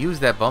 Then he'll use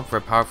that bump for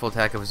a powerful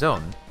attack of his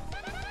own.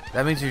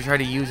 That means you try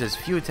to use as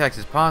few attacks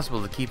as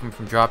possible to keep him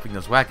from dropping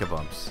those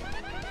Whack-a-Bumps.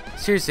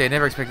 Seriously, I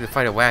never expected to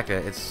fight a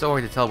Wacka. It's so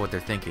hard to tell what they're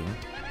thinking.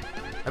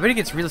 I bet he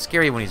gets real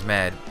scary when he's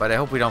mad, but I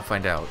hope we don't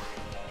find out.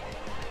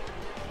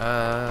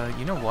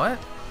 You know what?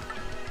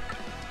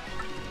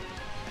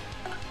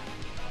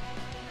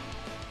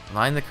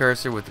 Line the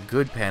cursor with the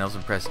good panels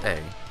and press A.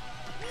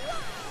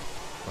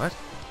 What?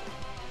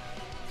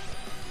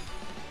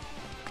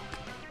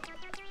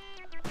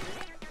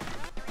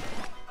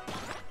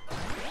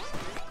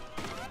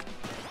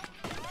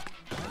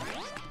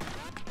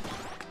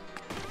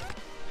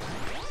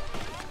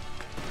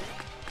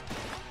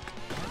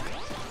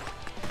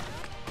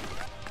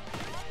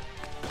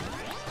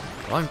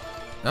 Well,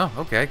 oh,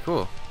 okay,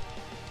 cool.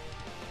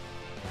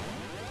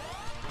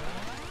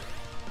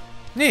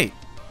 Neat.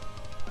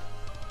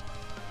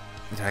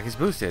 Attack is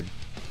boosted.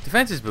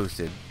 Defense is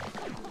boosted.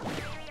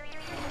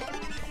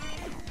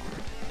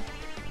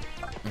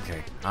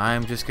 Okay,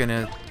 I'm just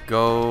gonna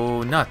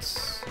go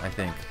nuts, I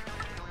think.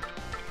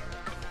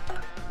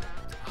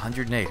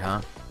 108,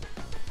 huh?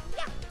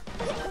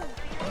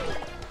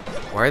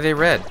 Why are they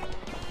red?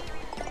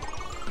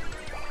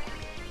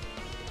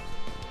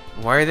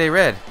 Why are they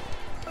red?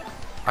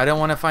 I don't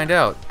want to find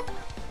out.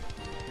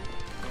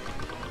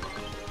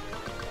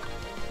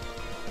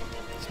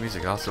 This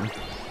music awesome.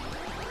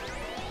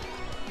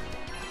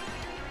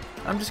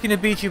 I'm just gonna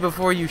beat you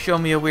before you show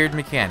me a weird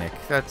mechanic.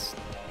 That's...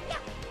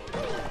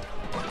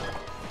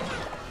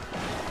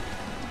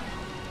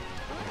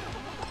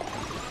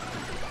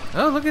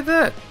 Oh, look at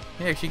that!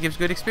 It actually gives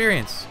good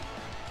experience.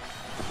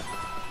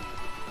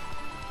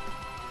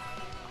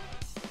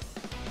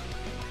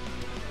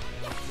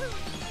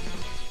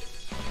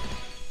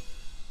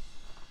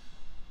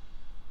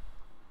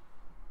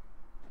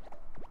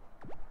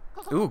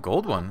 Ooh,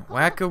 gold one.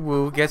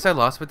 Whack-a-woo. Guess I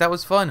lost, but that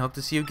was fun. Hope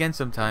to see you again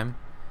sometime.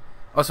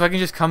 Oh, so I can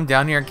just come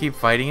down here and keep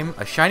fighting him?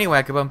 A shiny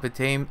Whack-a-Bump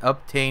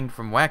obtained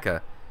from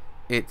Wacka.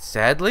 It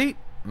sadly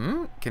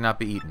cannot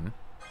be eaten.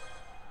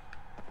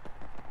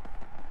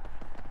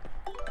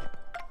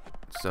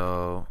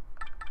 So,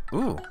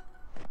 ooh.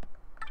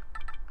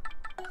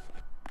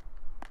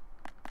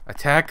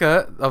 Attack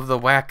of the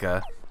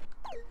Wacka.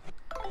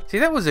 See,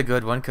 that was a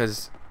good one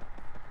because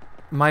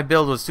my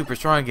build was super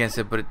strong against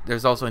it, but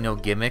there's also no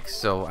gimmicks,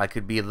 so I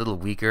could be a little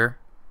weaker.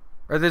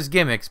 Or there's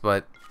gimmicks,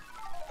 but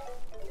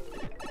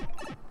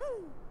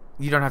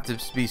you don't have to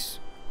be...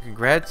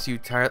 Congrats, you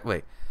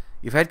wait.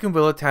 You've had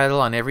Goombilla title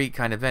on every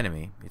kind of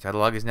enemy. Your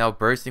title log is now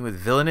bursting with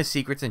villainous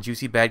secrets and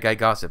juicy bad guy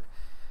gossip.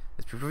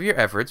 As proof of your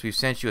efforts, we've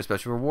sent you a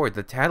special reward,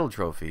 the Tattle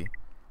Trophy.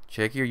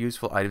 Check your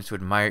useful items to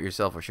admire it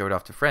yourself or show it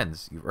off to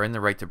friends. You've earned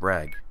the right to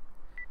brag.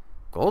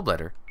 Gold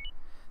letter.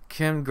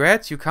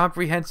 Congrats, you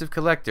comprehensive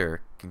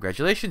collector.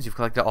 Congratulations, you've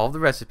collected all of the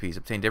recipes,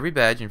 obtained every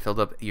badge, and filled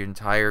up your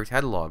entire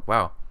catalog.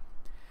 Wow.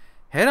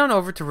 Head on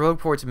over to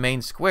Rogueport's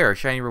main square. A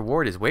shiny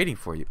reward is waiting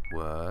for you.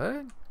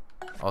 What?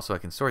 Also, I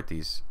can sort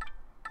these.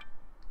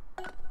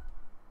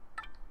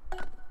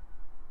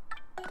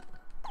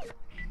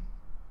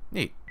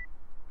 Neat.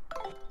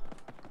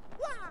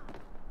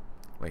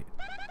 Wait.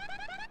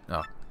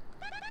 Oh.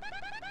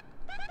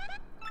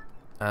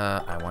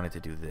 I wanted to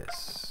do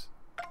this.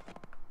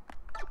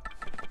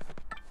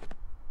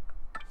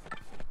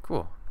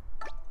 Cool.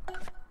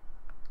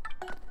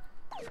 I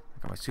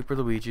got my Super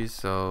Luigi's,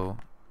 so...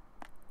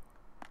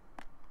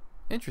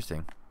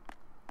 Interesting.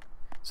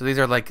 So these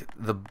are like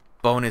the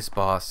bonus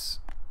boss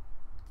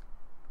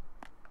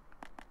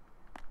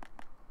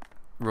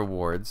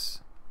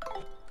rewards.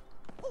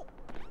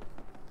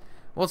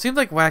 Well, it seemed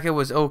like Wacka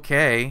was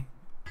okay.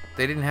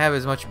 they didn't have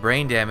as much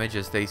brain damage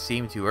as they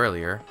seemed to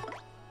earlier.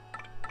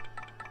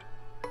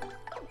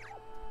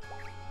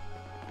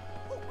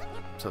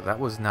 So that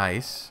was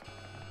nice.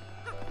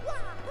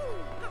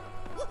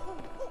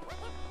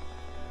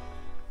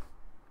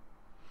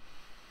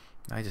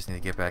 I just need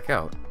to get back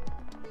out.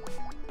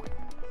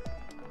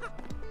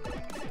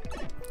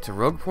 To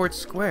Rogueport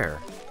Square.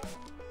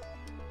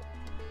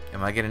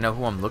 Am I gonna know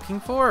who I'm looking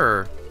for,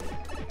 or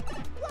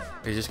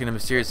is it just gonna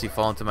mysteriously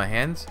fall into my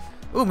hands?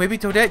 Ooh, maybe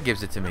Toadette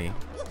gives it to me.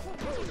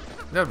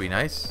 That would be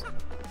nice.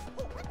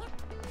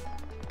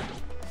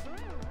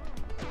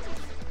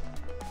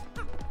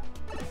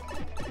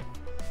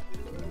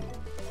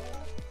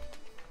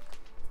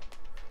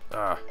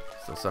 Ah,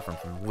 still suffering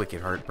from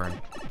wicked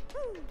heartburn.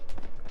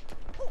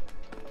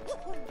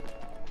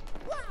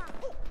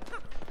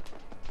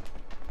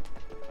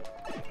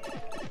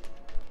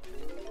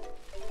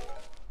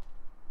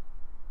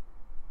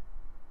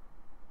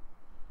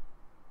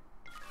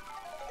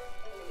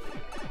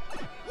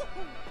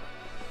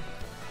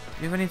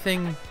 Do you have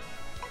anything?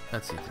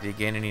 Let's see, did he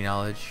gain any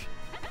knowledge?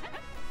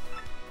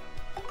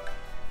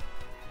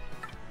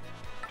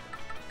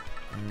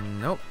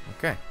 Nope,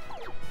 okay.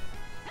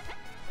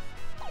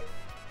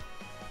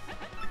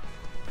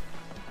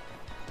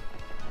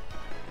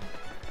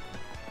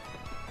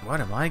 What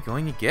am I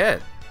going to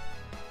get?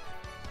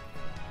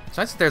 It's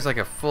nice that there's like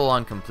a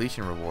full-on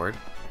completion reward.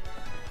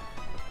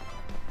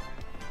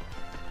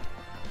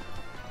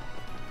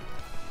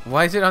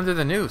 Why is it under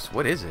the noose?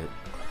 What is it?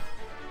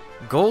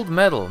 Gold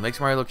medal. Makes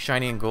Mario look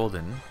shiny and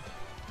golden.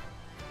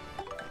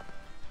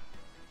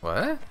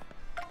 What?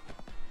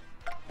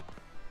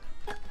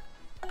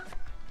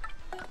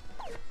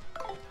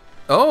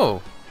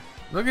 Oh!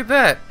 Look at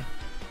that!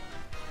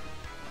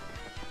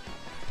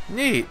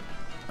 Neat!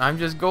 I'm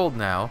just gold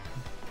now.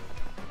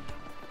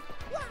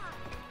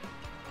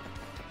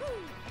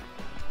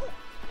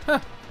 Huh.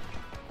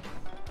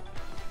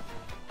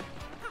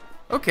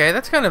 Okay,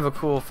 that's kind of a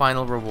cool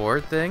final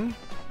reward thing.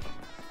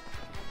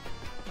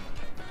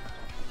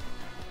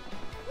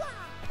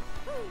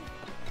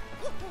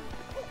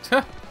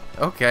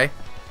 Okay.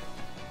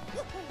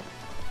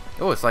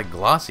 Oh, it's like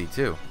glossy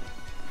too.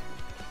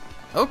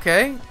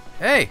 Okay.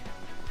 Hey.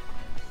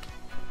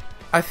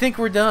 I think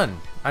we're done.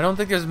 I don't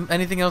think there's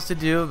anything else to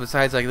do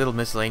besides like little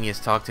miscellaneous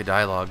talk to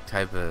dialogue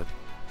type of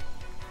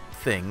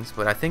things,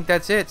 but I think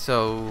that's it.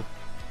 So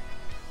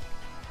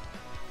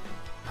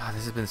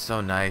this has been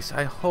so nice.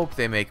 I hope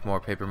they make more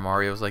Paper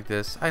Marios like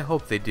this. I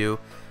hope they do.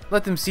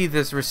 Let them see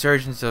this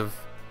resurgence of...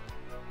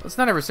 It's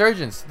not a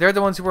resurgence. They're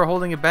the ones who were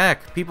holding it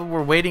back. People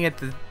were waiting at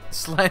the...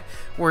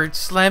 were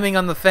slamming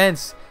on the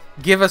fence.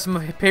 Give us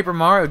Paper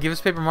Mario. Give us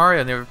Paper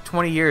Mario. And they were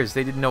 20 years.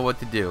 They didn't know what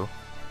to do.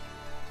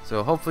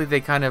 So hopefully they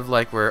kind of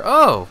like were...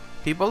 Oh!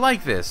 People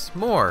like this.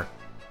 More.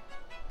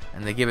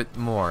 And they give it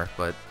more.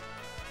 But...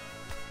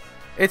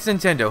 It's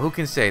Nintendo. Who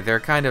can say? They're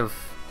kind of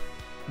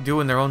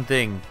doing their own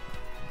thing.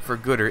 For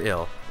good or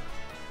ill.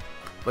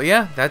 But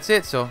yeah, that's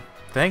it. So,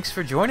 thanks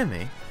for joining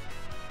me.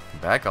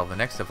 Back, I'll have the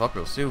next stuff up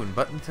real soon.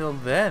 But until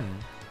then,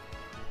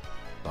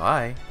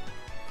 bye.